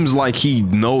seems like he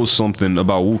knows something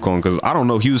about Wukong, because I don't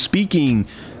know, he was speaking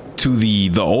to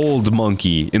the old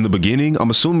monkey in the beginning. I'm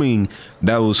assuming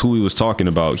that was who he was talking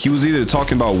about. He was either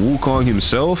talking about Wukong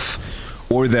himself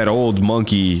or that old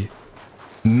monkey.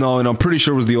 No, and I'm pretty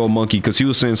sure it was the old monkey, because he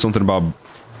was saying something about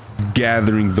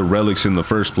gathering the relics in the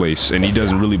first place, and he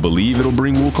doesn't really believe it'll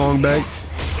bring Wukong back.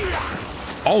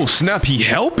 Oh snap, he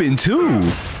helping too.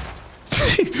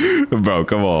 Bro,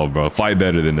 come on, bro. Fight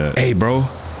better than that. Hey, bro.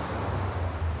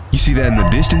 You see that in the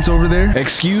distance over there?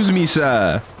 Excuse me,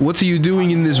 sir. What's you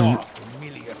doing in this?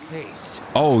 Familiar face.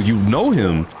 Oh, you know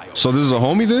him. So this is a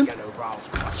homie then? Yellowbrow's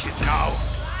clutches now.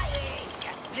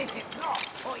 This is not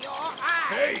for your eyes.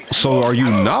 Hey, So are you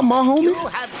not my homie? You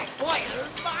have spoiled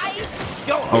my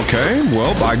show. Okay,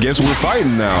 well, I guess we're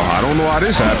fighting now. I don't know how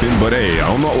this happened, but hey, I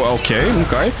don't know. Well,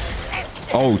 okay.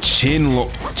 Oh,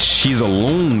 she's a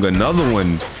Long, another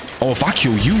one. Oh, if I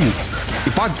kill you,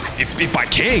 if I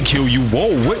can kill you,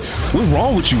 whoa, what's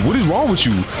wrong with you? What is wrong with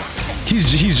you?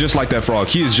 He's just like that frog.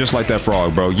 He is just like that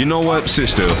frog, bro. You know what,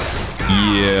 sister?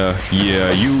 Yeah,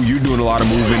 you doing a lot of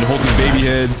moving. Hold the baby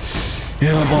head.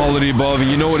 Yeah, I'm all of the above. And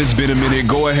you know what? It's been a minute.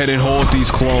 Go ahead and hold these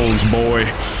clones, boy.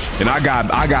 And I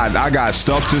got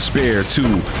stuff to spare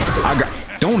too.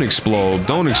 Don't explode,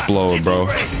 bro.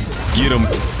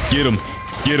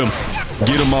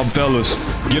 Get him up, fellas.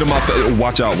 Get him up.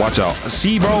 Watch out.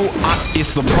 See, bro,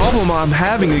 it's the problem I'm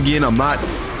having again. I'm not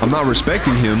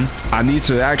respecting him. I need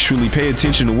to actually pay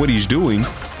attention to what he's doing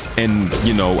and,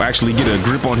 you know, actually get a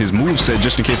grip on his moveset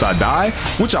just in case I die,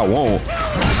 which I won't.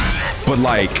 But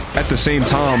like at the same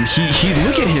time, he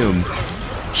look at him.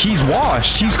 He's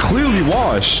washed. He's clearly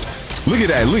washed. Look at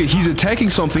that. Look, he's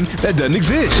attacking something that doesn't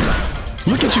exist.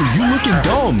 Look at you. You looking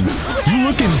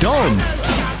dumb.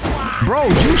 Bro,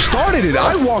 you started it.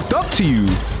 I walked up to you.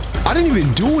 I didn't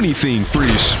even do anything,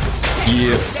 Freeze.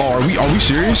 Yeah. Oh, are we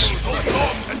serious?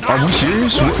 Are we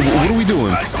serious? What are we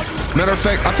doing? Matter of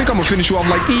fact, I think I'm gonna finish you off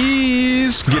like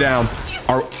this. Get down.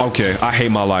 Okay. I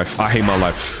hate my life.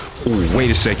 Ooh,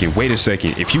 wait a second.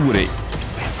 If you would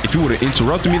have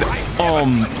interrupted me,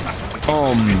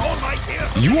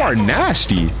 you are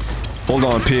nasty. Hold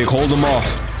on, pig. Hold him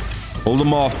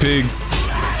off, pig.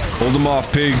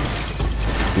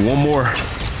 One more.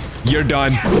 You're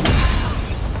done.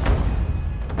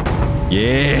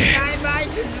 Yeah.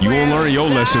 You won't learn your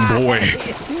lesson, boy.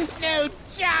 No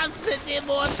chance at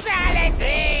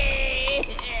immortality.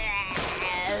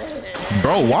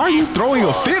 Bro, why are you throwing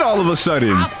a fit all of a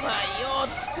sudden? Your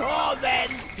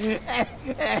torment.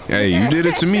 Hey, you did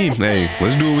it to me. Hey,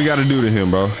 let's do what we gotta do to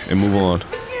him, bro, and move on.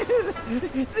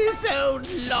 This old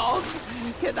log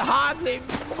can hardly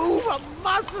move a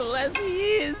muscle as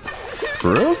he is.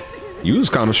 For real? You was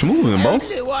kind of smoothing, bro.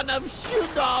 Only one of Shoe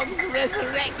Dog's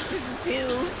resurrection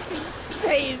pills can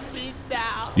save me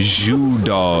now. Shoe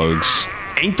Dogs.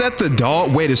 Ain't that the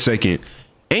dog? Wait a second.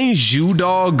 Ain't Shoe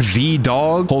Dog the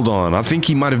dog? Hold on. I think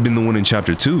he might have been the one in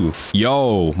chapter 2.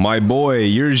 Yo, my boy,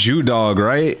 you're Shoe Dog,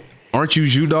 right? Aren't you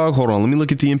Shoe Dog? Hold on. Let me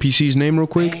look at the NPC's name real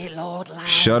quick.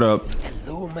 Shut up.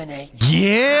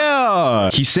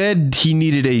 Yeah. He said he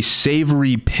needed a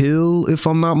savory pill, if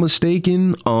I'm not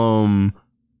mistaken.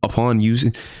 Upon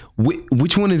using,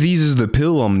 which one of these is the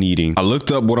pill I'm needing? I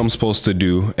looked up what I'm supposed to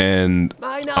do, and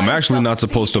I'm actually not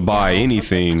supposed to buy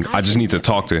anything. I just need to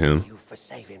talk to him,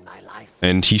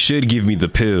 and he should give me the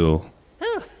pill.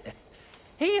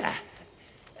 Here.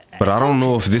 But I don't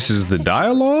know if this is the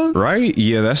dialogue, right?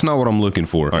 Yeah, that's not what I'm looking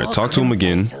for. All right, talk to him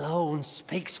again. Alone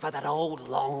speaks for that old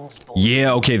long sport.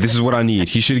 Yeah, okay, this is what I need.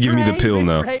 He should give me the pill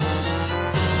now.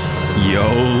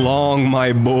 Yo, Long,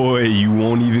 my boy, you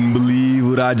won't even believe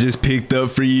what I just picked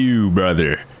up for you,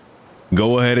 brother.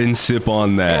 Go ahead and sip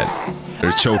on that.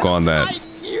 Or choke on that. I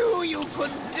knew you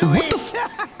could do What the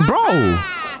Bro!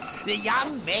 The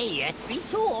young may yet be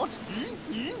taught.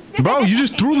 Bro, you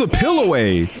just threw the pill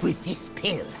away. With this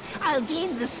pill, I'll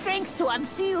gain the strength to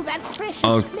unseal that precious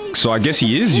place. So I guess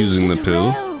he is using the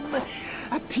pill. Realm.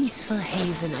 A peaceful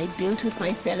haven I built with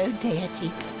my fellow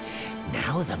deities.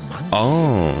 Now the monkey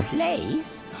is in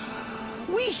place.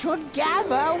 We should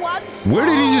gather once Where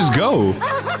did he just go?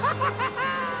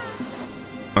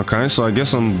 Okay, so I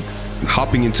guess I'm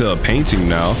hopping into a painting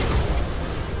now.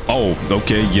 Oh,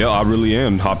 okay, yeah, I really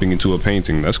am hopping into a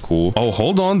painting. That's cool. Oh,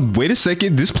 hold on. Wait a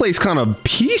second. This place kind of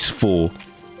peaceful.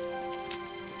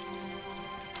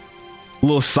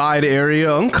 Little side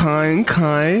area.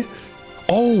 Okay.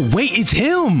 Oh, wait, it's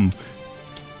him.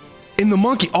 In the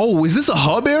monkey. Oh, is this a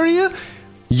hub area?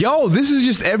 Yo, this is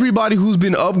just everybody who's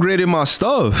been upgrading my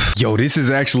stuff. Yo, this is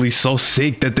actually so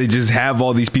sick that they just have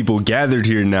all these people gathered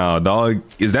here now, dog.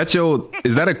 Is that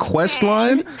a quest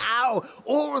line? Now,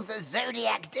 all the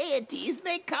zodiac deities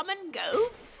may come and go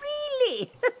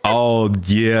freely. Oh,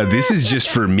 yeah, this is just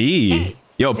for me.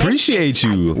 Yo, appreciate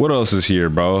you. What else is here,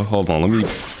 bro? Hold on, let me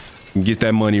get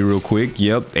that money real quick.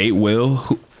 Yep, 8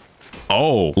 will.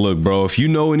 Oh, look, bro, if you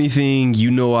know anything,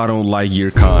 you know I don't like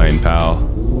your kind, pal.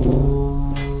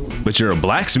 But you're a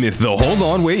blacksmith, though. Hold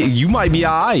on, wait. You might be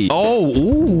alright. Oh,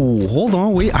 ooh. Hold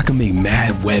on, wait. I can make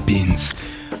mad weapons.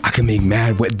 I can make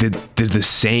mad they're the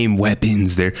same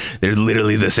weapons. They're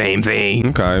literally the same thing.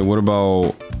 Okay, what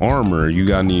about armor? You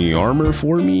got any armor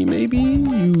for me, maybe?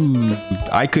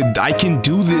 I can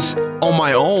do this on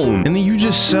my own. And then you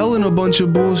just selling a bunch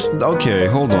of bullshit. Okay,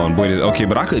 hold on. Wait. Okay,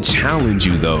 but I could challenge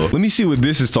you, though. Let me see what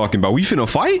this is talking about. We finna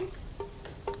fight?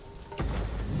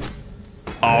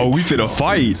 Oh, we finna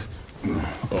fight.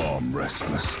 Oh, I'm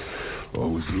restless. I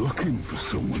was looking for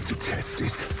someone to test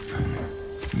it.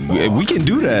 We can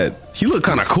do that. He look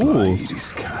kind of cool. Blade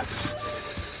is cast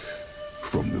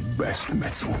from the best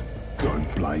metal. Don't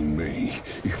blame me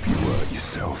if you hurt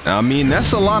yourself. I mean,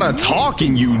 that's a lot of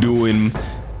talking you doing,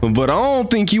 but I don't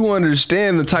think you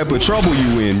understand the type of trouble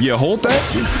you in. Yeah, hold that.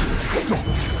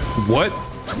 What?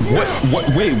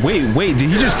 Wait. Did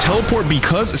he just teleport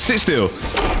because? Sit still.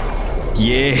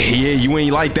 Yeah, you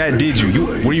ain't like that, did you?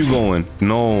 Where you going?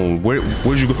 No, where'd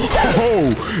you go?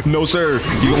 Oh, no, sir.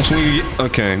 You gonna swing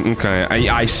again? Okay.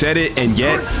 I said it, and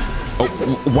yet,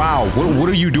 oh, wow. What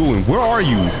are you doing? Where are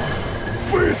you?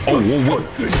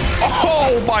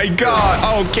 Oh my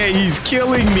God. Okay, he's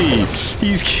killing me.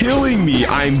 He's killing me.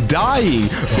 I'm dying,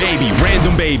 baby.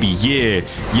 Random baby. Yeah.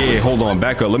 Hold on.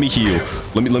 Back up. Let me heal.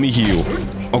 Let me heal.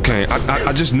 Okay.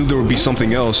 I just knew there would be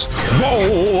something else.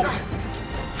 Whoa.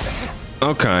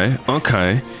 Okay.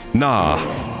 Nah.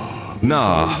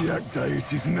 Zodiac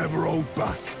deities never hold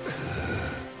back.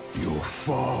 You're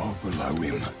far below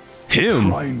him.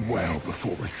 Train well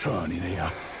before returning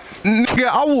here. Nigga,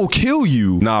 I will kill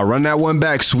you. Nah, run that one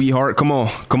back, sweetheart. Come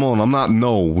on. I'm not.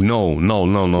 No.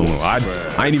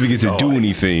 I ain't even get to do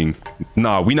anything.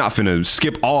 Nah, we not finna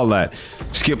skip all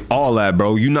that.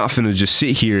 Bro. You not finna just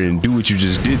sit here and do what you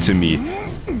just did to me.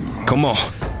 Come on.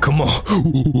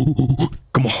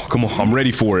 I'm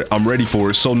ready for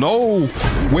it. So no.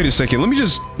 Wait a second. Let me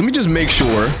just make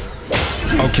sure.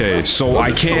 Okay, so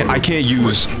I can't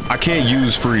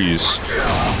use freeze.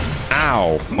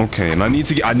 Ow. Okay, and I need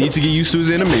to get used to his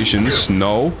animations.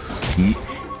 No.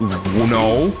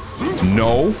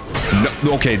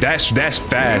 Okay, that's fast.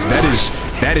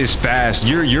 That is fast.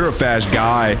 You're a fast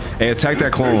guy. Hey, attack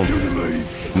that clone.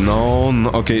 No.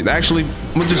 Okay, actually,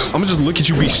 I'm gonna just look at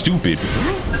you be stupid.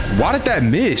 Why did that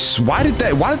miss? Why did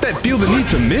that feel the need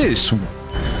to miss?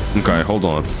 Okay, hold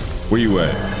on. Where you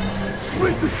at?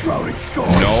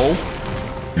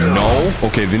 No.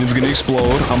 Okay, then it's gonna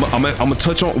explode. I'm gonna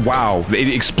touch on. Wow, it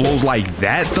explodes like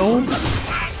that though.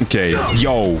 Okay,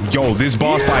 yo, this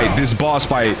boss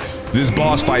fight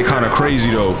kind of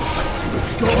crazy though.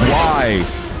 Why?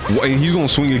 And he's gonna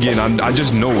swing again. I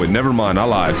just know it. Never mind. I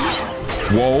lied.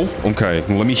 Whoa. Okay,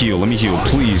 let me heal.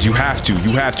 Please, you have to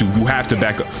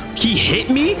back up. He hit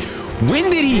me. When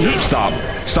did he hit? Stop.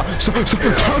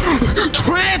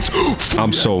 Trance.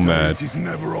 I'm so mad.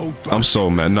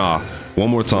 Nah. One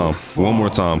more time.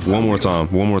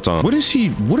 What is he?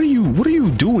 What are you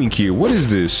doing here? What is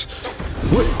this?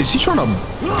 What is he trying to?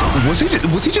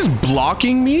 Was he just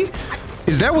blocking me?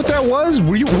 Is that what that was?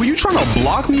 Were you trying to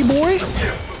block me, boy?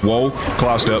 Whoa.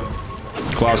 Cloud step.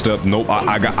 Cloud step. Nope.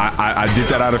 I did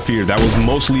that out of fear. That was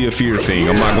mostly a fear thing.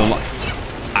 I'm not gonna lie.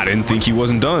 I didn't think he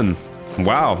wasn't done.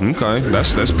 Wow. Okay.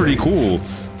 That's pretty cool.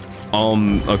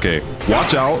 Okay.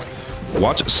 Watch out.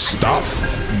 Watch. Stop.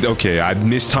 Okay. I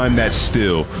mistimed that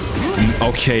still.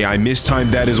 Okay. I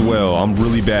mistimed that as well. I'm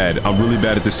really bad. I'm really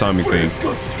bad at this timing thing.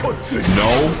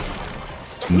 No.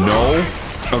 No.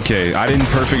 Okay. I didn't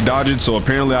perfect dodge it, so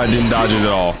apparently I didn't dodge it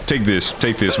at all. Take this.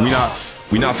 Take this. We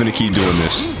not finna keep doing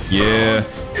this. Yeah.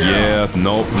 Yeah.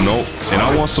 Nope. Nope. And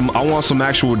I want some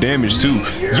actual damage too.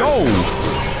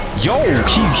 Yo,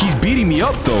 he's beating me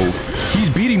up though. He's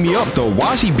beating me up though.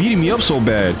 Why is he beating me up so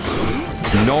bad?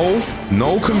 No,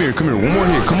 come here. One more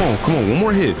hit. Come on. One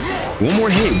more hit. One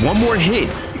more hit.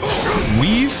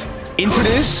 Weave into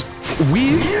this.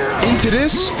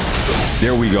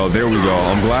 There we go.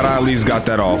 I'm glad I at least got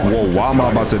that off. Whoa, why am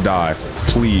I about to die?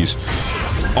 Please.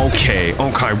 Okay.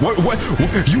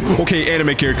 What? You okay?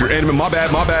 Anime character. Anime. My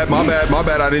bad.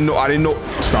 I didn't know.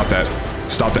 Stop that.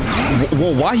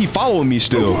 Whoa, why he following me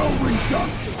still?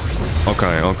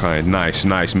 Okay. Nice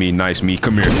me.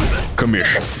 Come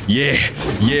here. Yeah,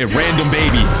 random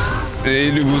baby.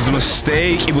 It was a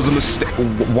mistake.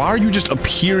 Why are you just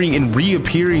appearing and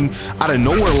reappearing out of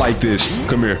nowhere like this?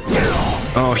 Come here.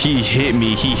 Oh, he hit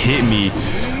me.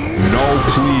 No,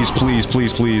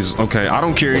 please. Okay, I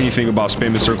don't care anything about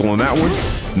spamming circle on that one.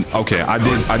 Okay, I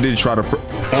did try to.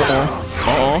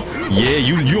 Yeah,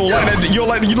 you don't like that. You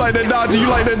like that dodge. You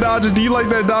like that dodge. Do you like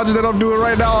that dodge that I'm doing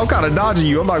right now? I'm kind of dodging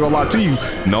you. I'm not gonna lie to you.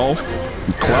 No,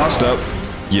 cloused up.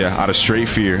 Yeah, out of straight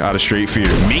fear.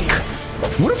 Mink.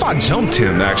 What if I jumped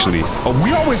him? Actually, oh,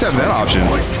 we always have that option.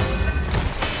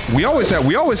 We always have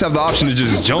the option to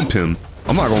just jump him.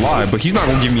 I'm not gonna lie, but he's not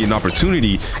gonna give me an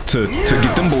opportunity to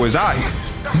get them boys out.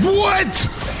 What?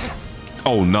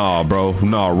 Oh, nah, bro.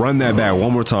 Nah, run that back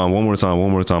one more time. I want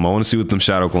to see what them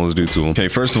shadow clones do to him. Okay,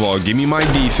 first of all, give me my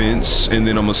defense, and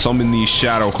then I'm gonna summon these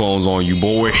shadow clones on you,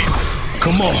 boy.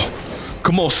 Come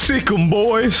on, sick him,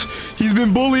 boys. He's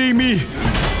been bullying me.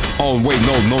 Oh, wait,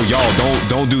 no, y'all,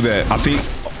 don't do that. I think.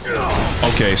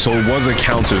 Okay, so it was a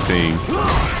counter thing.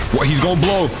 What? He's gonna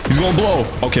blow.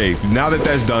 Okay, now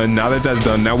that's done, now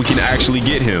we can actually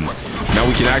get him.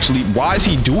 Why is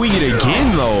he doing it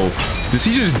again though? Does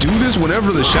he just do this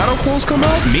whenever the shadow clones come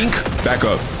out? Mink, back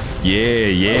up.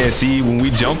 Yeah, see, when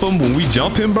we jump him,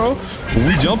 bro,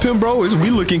 we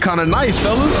looking kind of nice,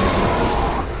 fellas.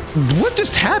 What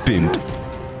just happened?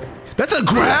 That's a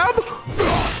grab?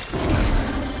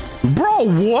 Bro,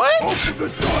 what?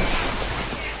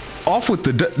 Off with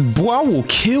the boy, I will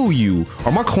kill you.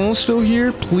 Are my clones still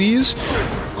here, please?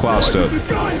 Cloud step.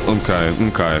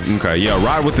 Okay. Yeah,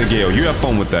 ride with the gale. You have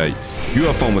fun with that.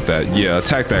 Yeah,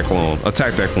 attack that clone.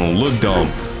 Look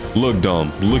dumb.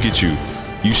 Look at you.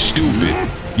 You stupid.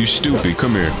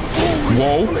 Come here.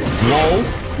 Whoa.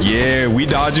 Yeah, we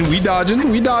dodging.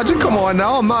 Come on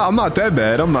now. I'm not that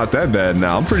bad.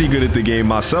 Now. I'm pretty good at the game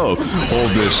myself.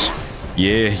 Hold this.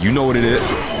 Yeah, you know what it is.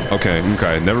 Okay.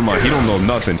 Never mind. He don't know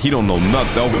nothing.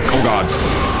 Oh God.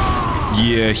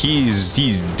 Yeah,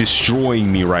 he's destroying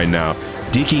me right now.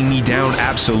 Dicking me down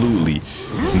absolutely.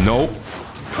 Nope.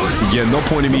 Yeah, no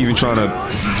point in me even trying to.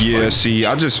 Yeah, see,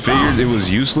 I just figured it was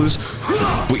useless.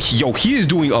 But he is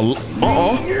doing a.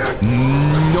 No,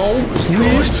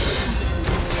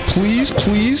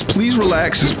 please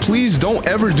relax. Please don't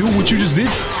ever do what you just did.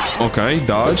 Okay,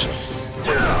 dodge.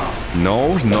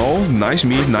 No, nice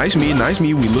me.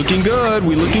 We looking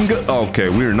good. Okay,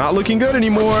 we're not looking good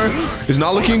anymore. It's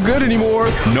not looking good anymore.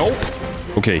 Nope.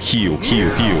 Okay, heal.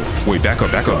 Wait, back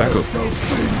up.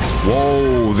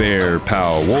 Whoa there,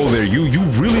 pal. You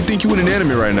really think you in an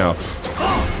anime right now?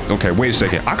 Okay, wait a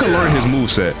second. I could learn his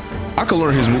moveset.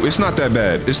 It's not that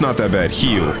bad.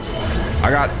 Heal. I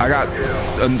got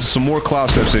some more cloud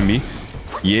steps in me.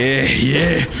 Yeah,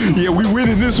 we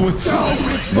winning this one.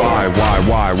 Why?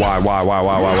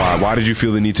 Why did you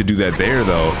feel the need to do that there,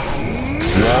 though?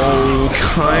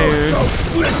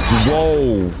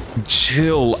 Whoa,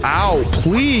 chill out,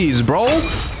 please, bro.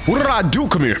 What did I do?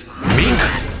 Come here, Mink.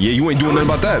 Yeah, you ain't doing nothing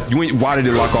about that. Why did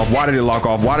it lock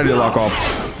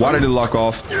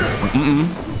off?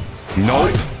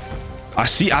 Nope. I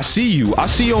see you. I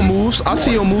see your moves.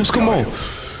 Come on.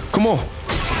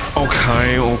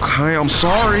 Okay. I'm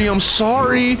sorry. I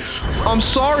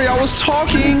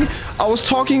was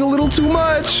talking a little too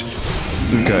much.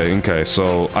 Okay.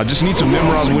 So I just need to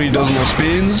memorize what he does on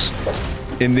spins,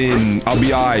 and then I'll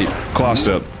be alright. Cloud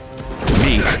up.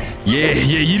 Mink. Yeah.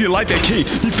 You didn't like that key.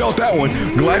 He felt that one.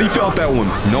 Glad he felt that one.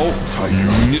 Nope.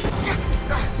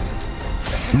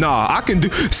 Nah, I can do.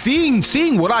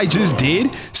 Seeing what I just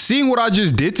did. seeing what I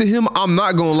just did to him, I'm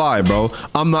not gonna lie, bro.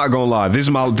 I'm not gonna lie. This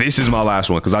is my last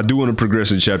one because I do want to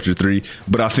progress in chapter 3,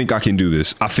 but I think I can do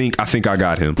this. I think I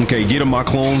got him. Okay, get him, my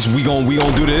clones. We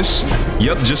gonna do this.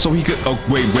 Yep, just so he could. Oh,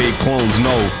 wait, clones,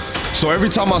 no. So every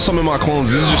time I summon my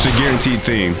clones, this is just a guaranteed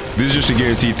thing. This is just a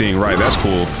guaranteed thing, right? That's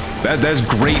cool. That's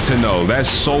great to know. That's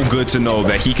so good to know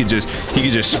that he could just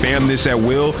spam this at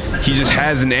will. He just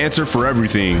has an answer for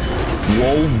everything.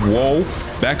 Whoa.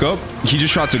 Back up. He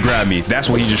just tried to grab me. That's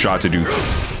what he just tried to do.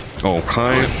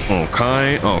 Okay.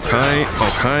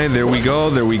 There we go.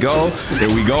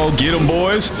 Get him,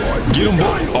 boys. Get him,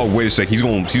 boy. Oh, wait a sec. He's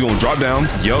gonna drop down.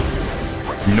 Yup.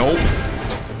 Nope.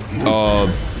 What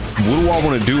do I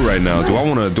want to do right now? Do I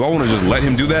want to just let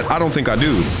him do that? I don't think I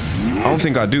do.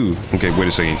 Okay, wait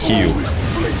a second. Heal.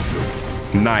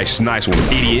 Nice one.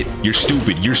 Idiot. You're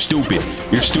stupid.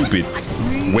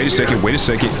 Wait a second.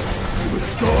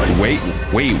 Wait.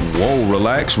 Whoa,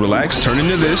 relax. Turn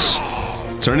into this.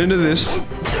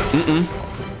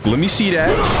 Let me see that.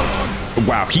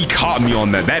 Wow, he caught me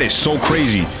on that. That is so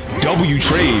crazy. W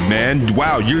trade, man.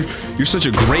 Wow, you're such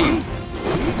a great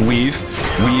weave.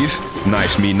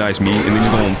 Nice me. And then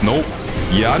he's going, nope.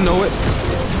 Yeah, I know it.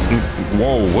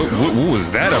 Whoa, what was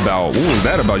that about?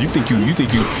 You think you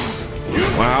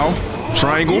wow.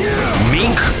 Triangle.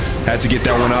 Mink. Had to get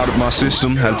that one out of my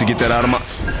system.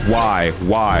 Why?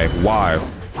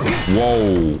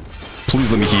 Whoa. Please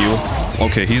let me heal.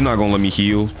 Okay, he's not gonna let me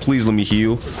heal. Please let me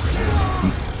heal.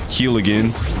 Heal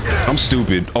again. I'm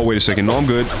stupid. Oh, wait a second. No, I'm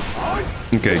good.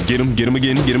 Okay, get him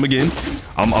again.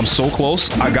 I'm so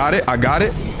close. I got it.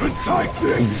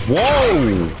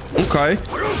 Whoa. Okay.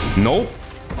 Nope.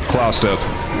 Cloud step.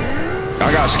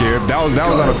 I got scared. That was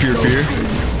out of pure fear.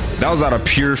 That was out of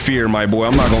pure fear, my boy.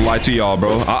 I'm not gonna lie to y'all,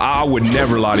 bro. I would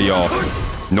never lie to y'all.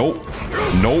 Nope.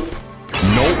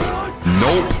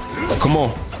 Come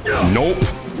on. Nope.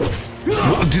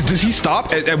 Does he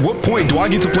stop? At what point do I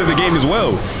get to play the game as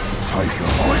well?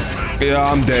 Yeah,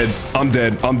 I'm dead.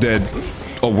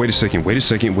 Oh, wait a second.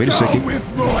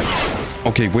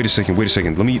 Okay, wait a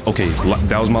second. Let me, okay,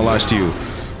 that was my last heal.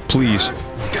 Please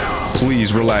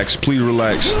relax.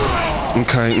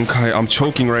 Okay, I'm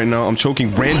choking right now.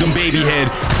 Random baby head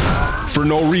for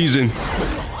no reason.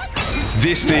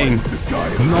 This thing.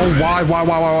 No, why?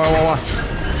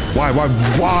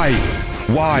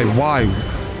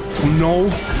 No.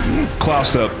 Cloud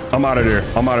step. I'm out of there.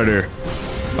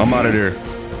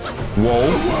 Whoa.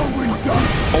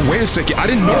 Oh, wait a second. I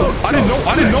didn't know.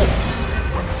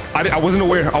 I wasn't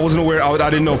aware. I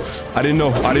didn't know.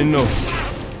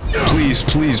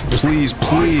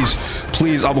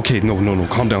 Please. I'm okay. No.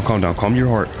 Calm down. Calm your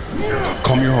heart,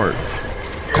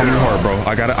 bro.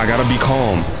 I gotta be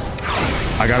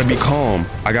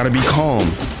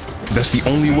calm. That's the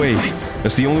only way.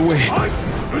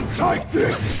 Take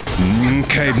this.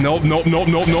 Okay. Nope.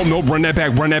 Run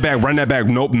that back.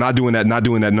 Nope. Not doing that. No.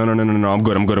 I'm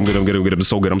good. I'm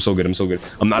so good.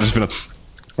 I'm not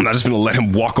just gonna let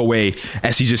him walk away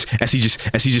as he just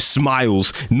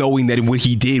smiles, knowing that what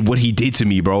he did to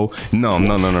me, bro. No.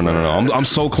 I'm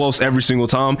so close every single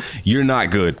time. You're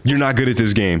not good. You're not good at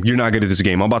this game.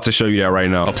 I'm about to show you that right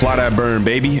now. Apply that burn,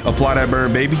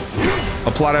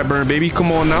 baby.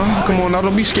 Come on now.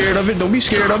 Don't be scared of it.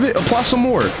 Apply some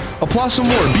more.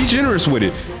 Be generous with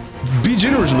it.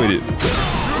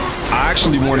 I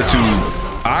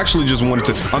actually just wanted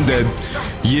to. I'm dead.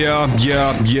 Yeah.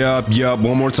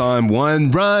 One more time.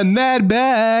 Run that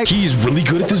back. He's really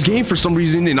good at this game for some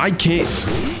reason, and I can't.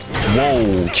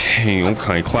 Whoa.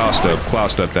 Okay. Cloud step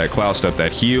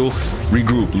that. Heal.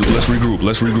 Regroup.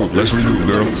 Let's regroup,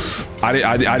 girl.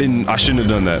 I shouldn't have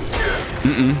done that.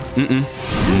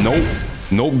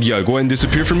 Nope. Yeah, go ahead and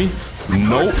disappear for me.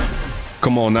 Nope.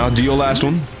 Come on now. Do your last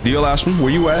one.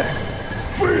 Where you at?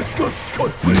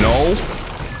 No.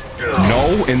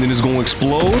 And then it's gonna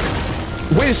explode.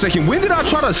 Wait a second. When did I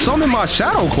try to summon my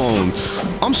shadow clone?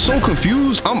 I'm so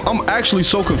confused. I'm actually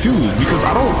so confused because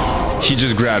he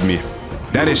just grabbed me.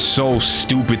 That is so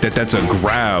stupid that's a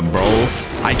grab, bro.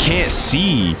 I can't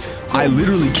see. I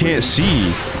literally can't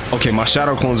see. Okay, my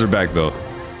shadow clones are back though.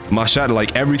 My shadow,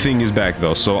 like everything is back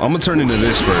though. So I'm gonna turn into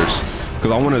this first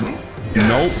because I want to.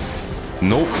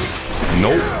 Nope.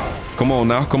 Come on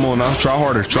now. Try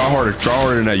harder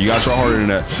than that. You gotta try harder than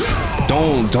that.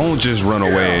 Don't just run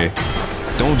away.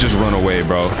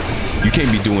 Bro. You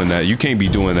can't be doing that.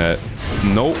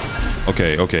 Nope.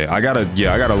 Okay. I gotta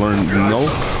learn. No.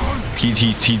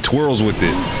 He twirls with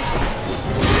it.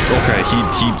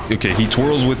 Okay. He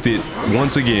twirls with it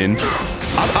once again.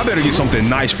 I better get something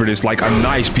nice for this, like a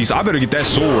nice piece. I better get that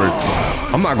sword.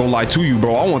 I'm not gonna lie to you,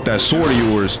 bro. I want that sword of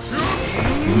yours.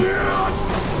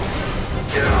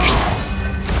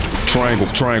 Triangle,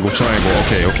 triangle, triangle.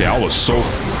 Okay, okay. I was so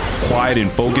quiet and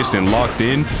focused and locked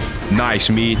in. Nice,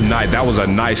 me. Nice. That was a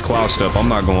nice cloud step. I'm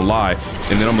not gonna lie.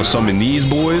 And then I'm gonna summon these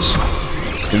boys.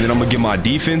 And then I'm gonna get my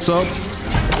defense up.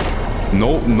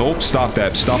 Nope, nope. Stop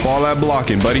that. Stop all that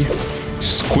blocking, buddy.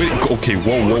 Quit. Okay,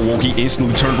 whoa, whoa, whoa. He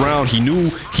instantly turned around. He knew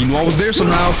I was there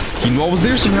somehow. He knew I was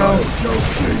there somehow.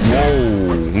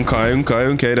 Whoa. Okay, okay,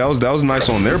 okay. That was nice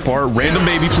on their part. Random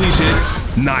baby, please hit.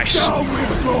 Nice.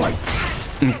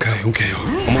 Okay, okay.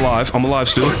 I'm alive. I'm alive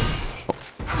still.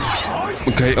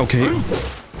 Okay, okay.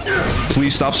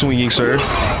 Please stop swinging, sir.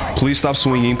 Please stop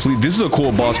swinging. Please. This is a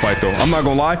cool boss fight, though. I'm not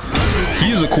gonna lie.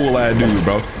 He is a cool lad dude,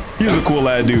 bro. He's a cool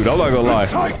lad dude. I'm not gonna lie.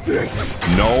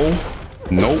 No.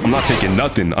 Nope. I'm not taking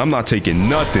nothing. I'm not taking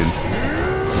nothing.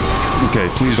 Okay,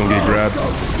 please don't get grabbed.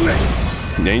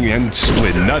 I ain't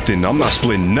splitting nothing. I'm not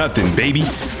splitting nothing, baby.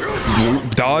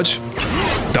 Dodge.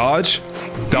 Dodge.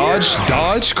 Dodge.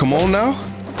 Dodge. Come on now.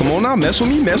 Come on now. Mess with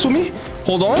me. Mess with me.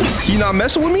 Hold on. He not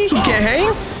messing with me. He can't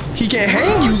hang. He can't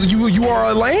hang. You are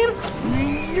a lane.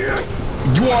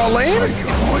 You are a lane.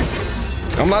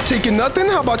 I'm not taking nothing.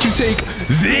 How about you take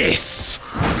this?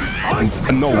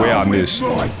 No way I missed.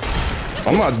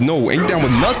 I'm not. No. Ain't down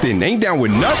with nothing. Ain't down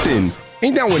with nothing.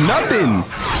 Ain't down with nothing.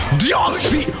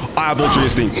 See, I have ultra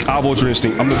instinct. I have ultra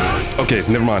instinct. I'm the, okay.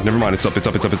 Never mind. Never mind. It's up. It's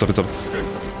up. It's up. It's up. It's up.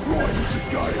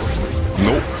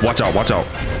 Nope. Watch out. Watch out.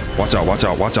 Watch out. Watch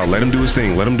out. Watch out. Let him do his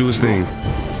thing. Let him do his thing.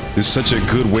 It's such a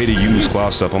good way to use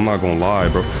cloud stuff. I'm not gonna lie,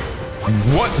 bro.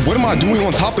 What am I doing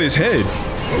on top of his head?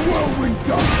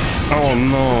 Oh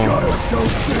no.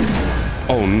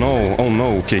 Oh no. Oh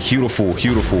no. Okay. Beautiful.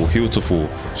 Beautiful. Beautiful.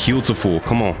 Beautiful.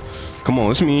 Come on. Come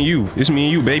on. It's me and you. It's me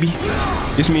and you, baby.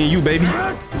 It's me and you, baby.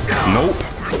 Nope.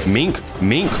 Mink.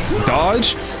 Mink.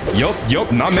 Dodge. Yup.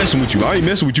 Yup. Not messing with you. I ain't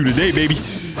messing with you today, baby.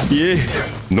 Yeah.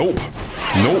 Nope.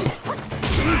 Nope.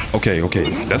 Okay. Okay.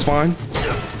 That's fine.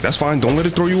 That's fine. Don't let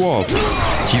it throw you off.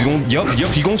 He's gonna, yup,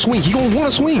 he gonna swing. He gonna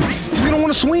wanna swing. He's gonna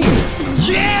wanna swing.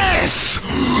 Yes!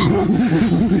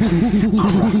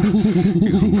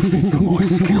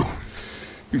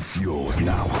 It's yours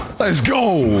now. Let's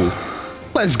go.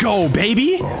 Let's go,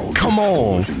 baby. Oh, come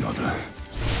on.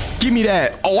 Give me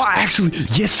that. Oh, I actually,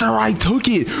 yes, sir, I took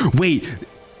it. Wait,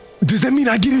 does that mean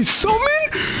I get it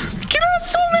summoned? Can I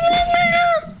summon that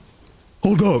nigga?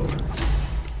 Hold up.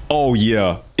 Oh,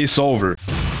 yeah, it's over.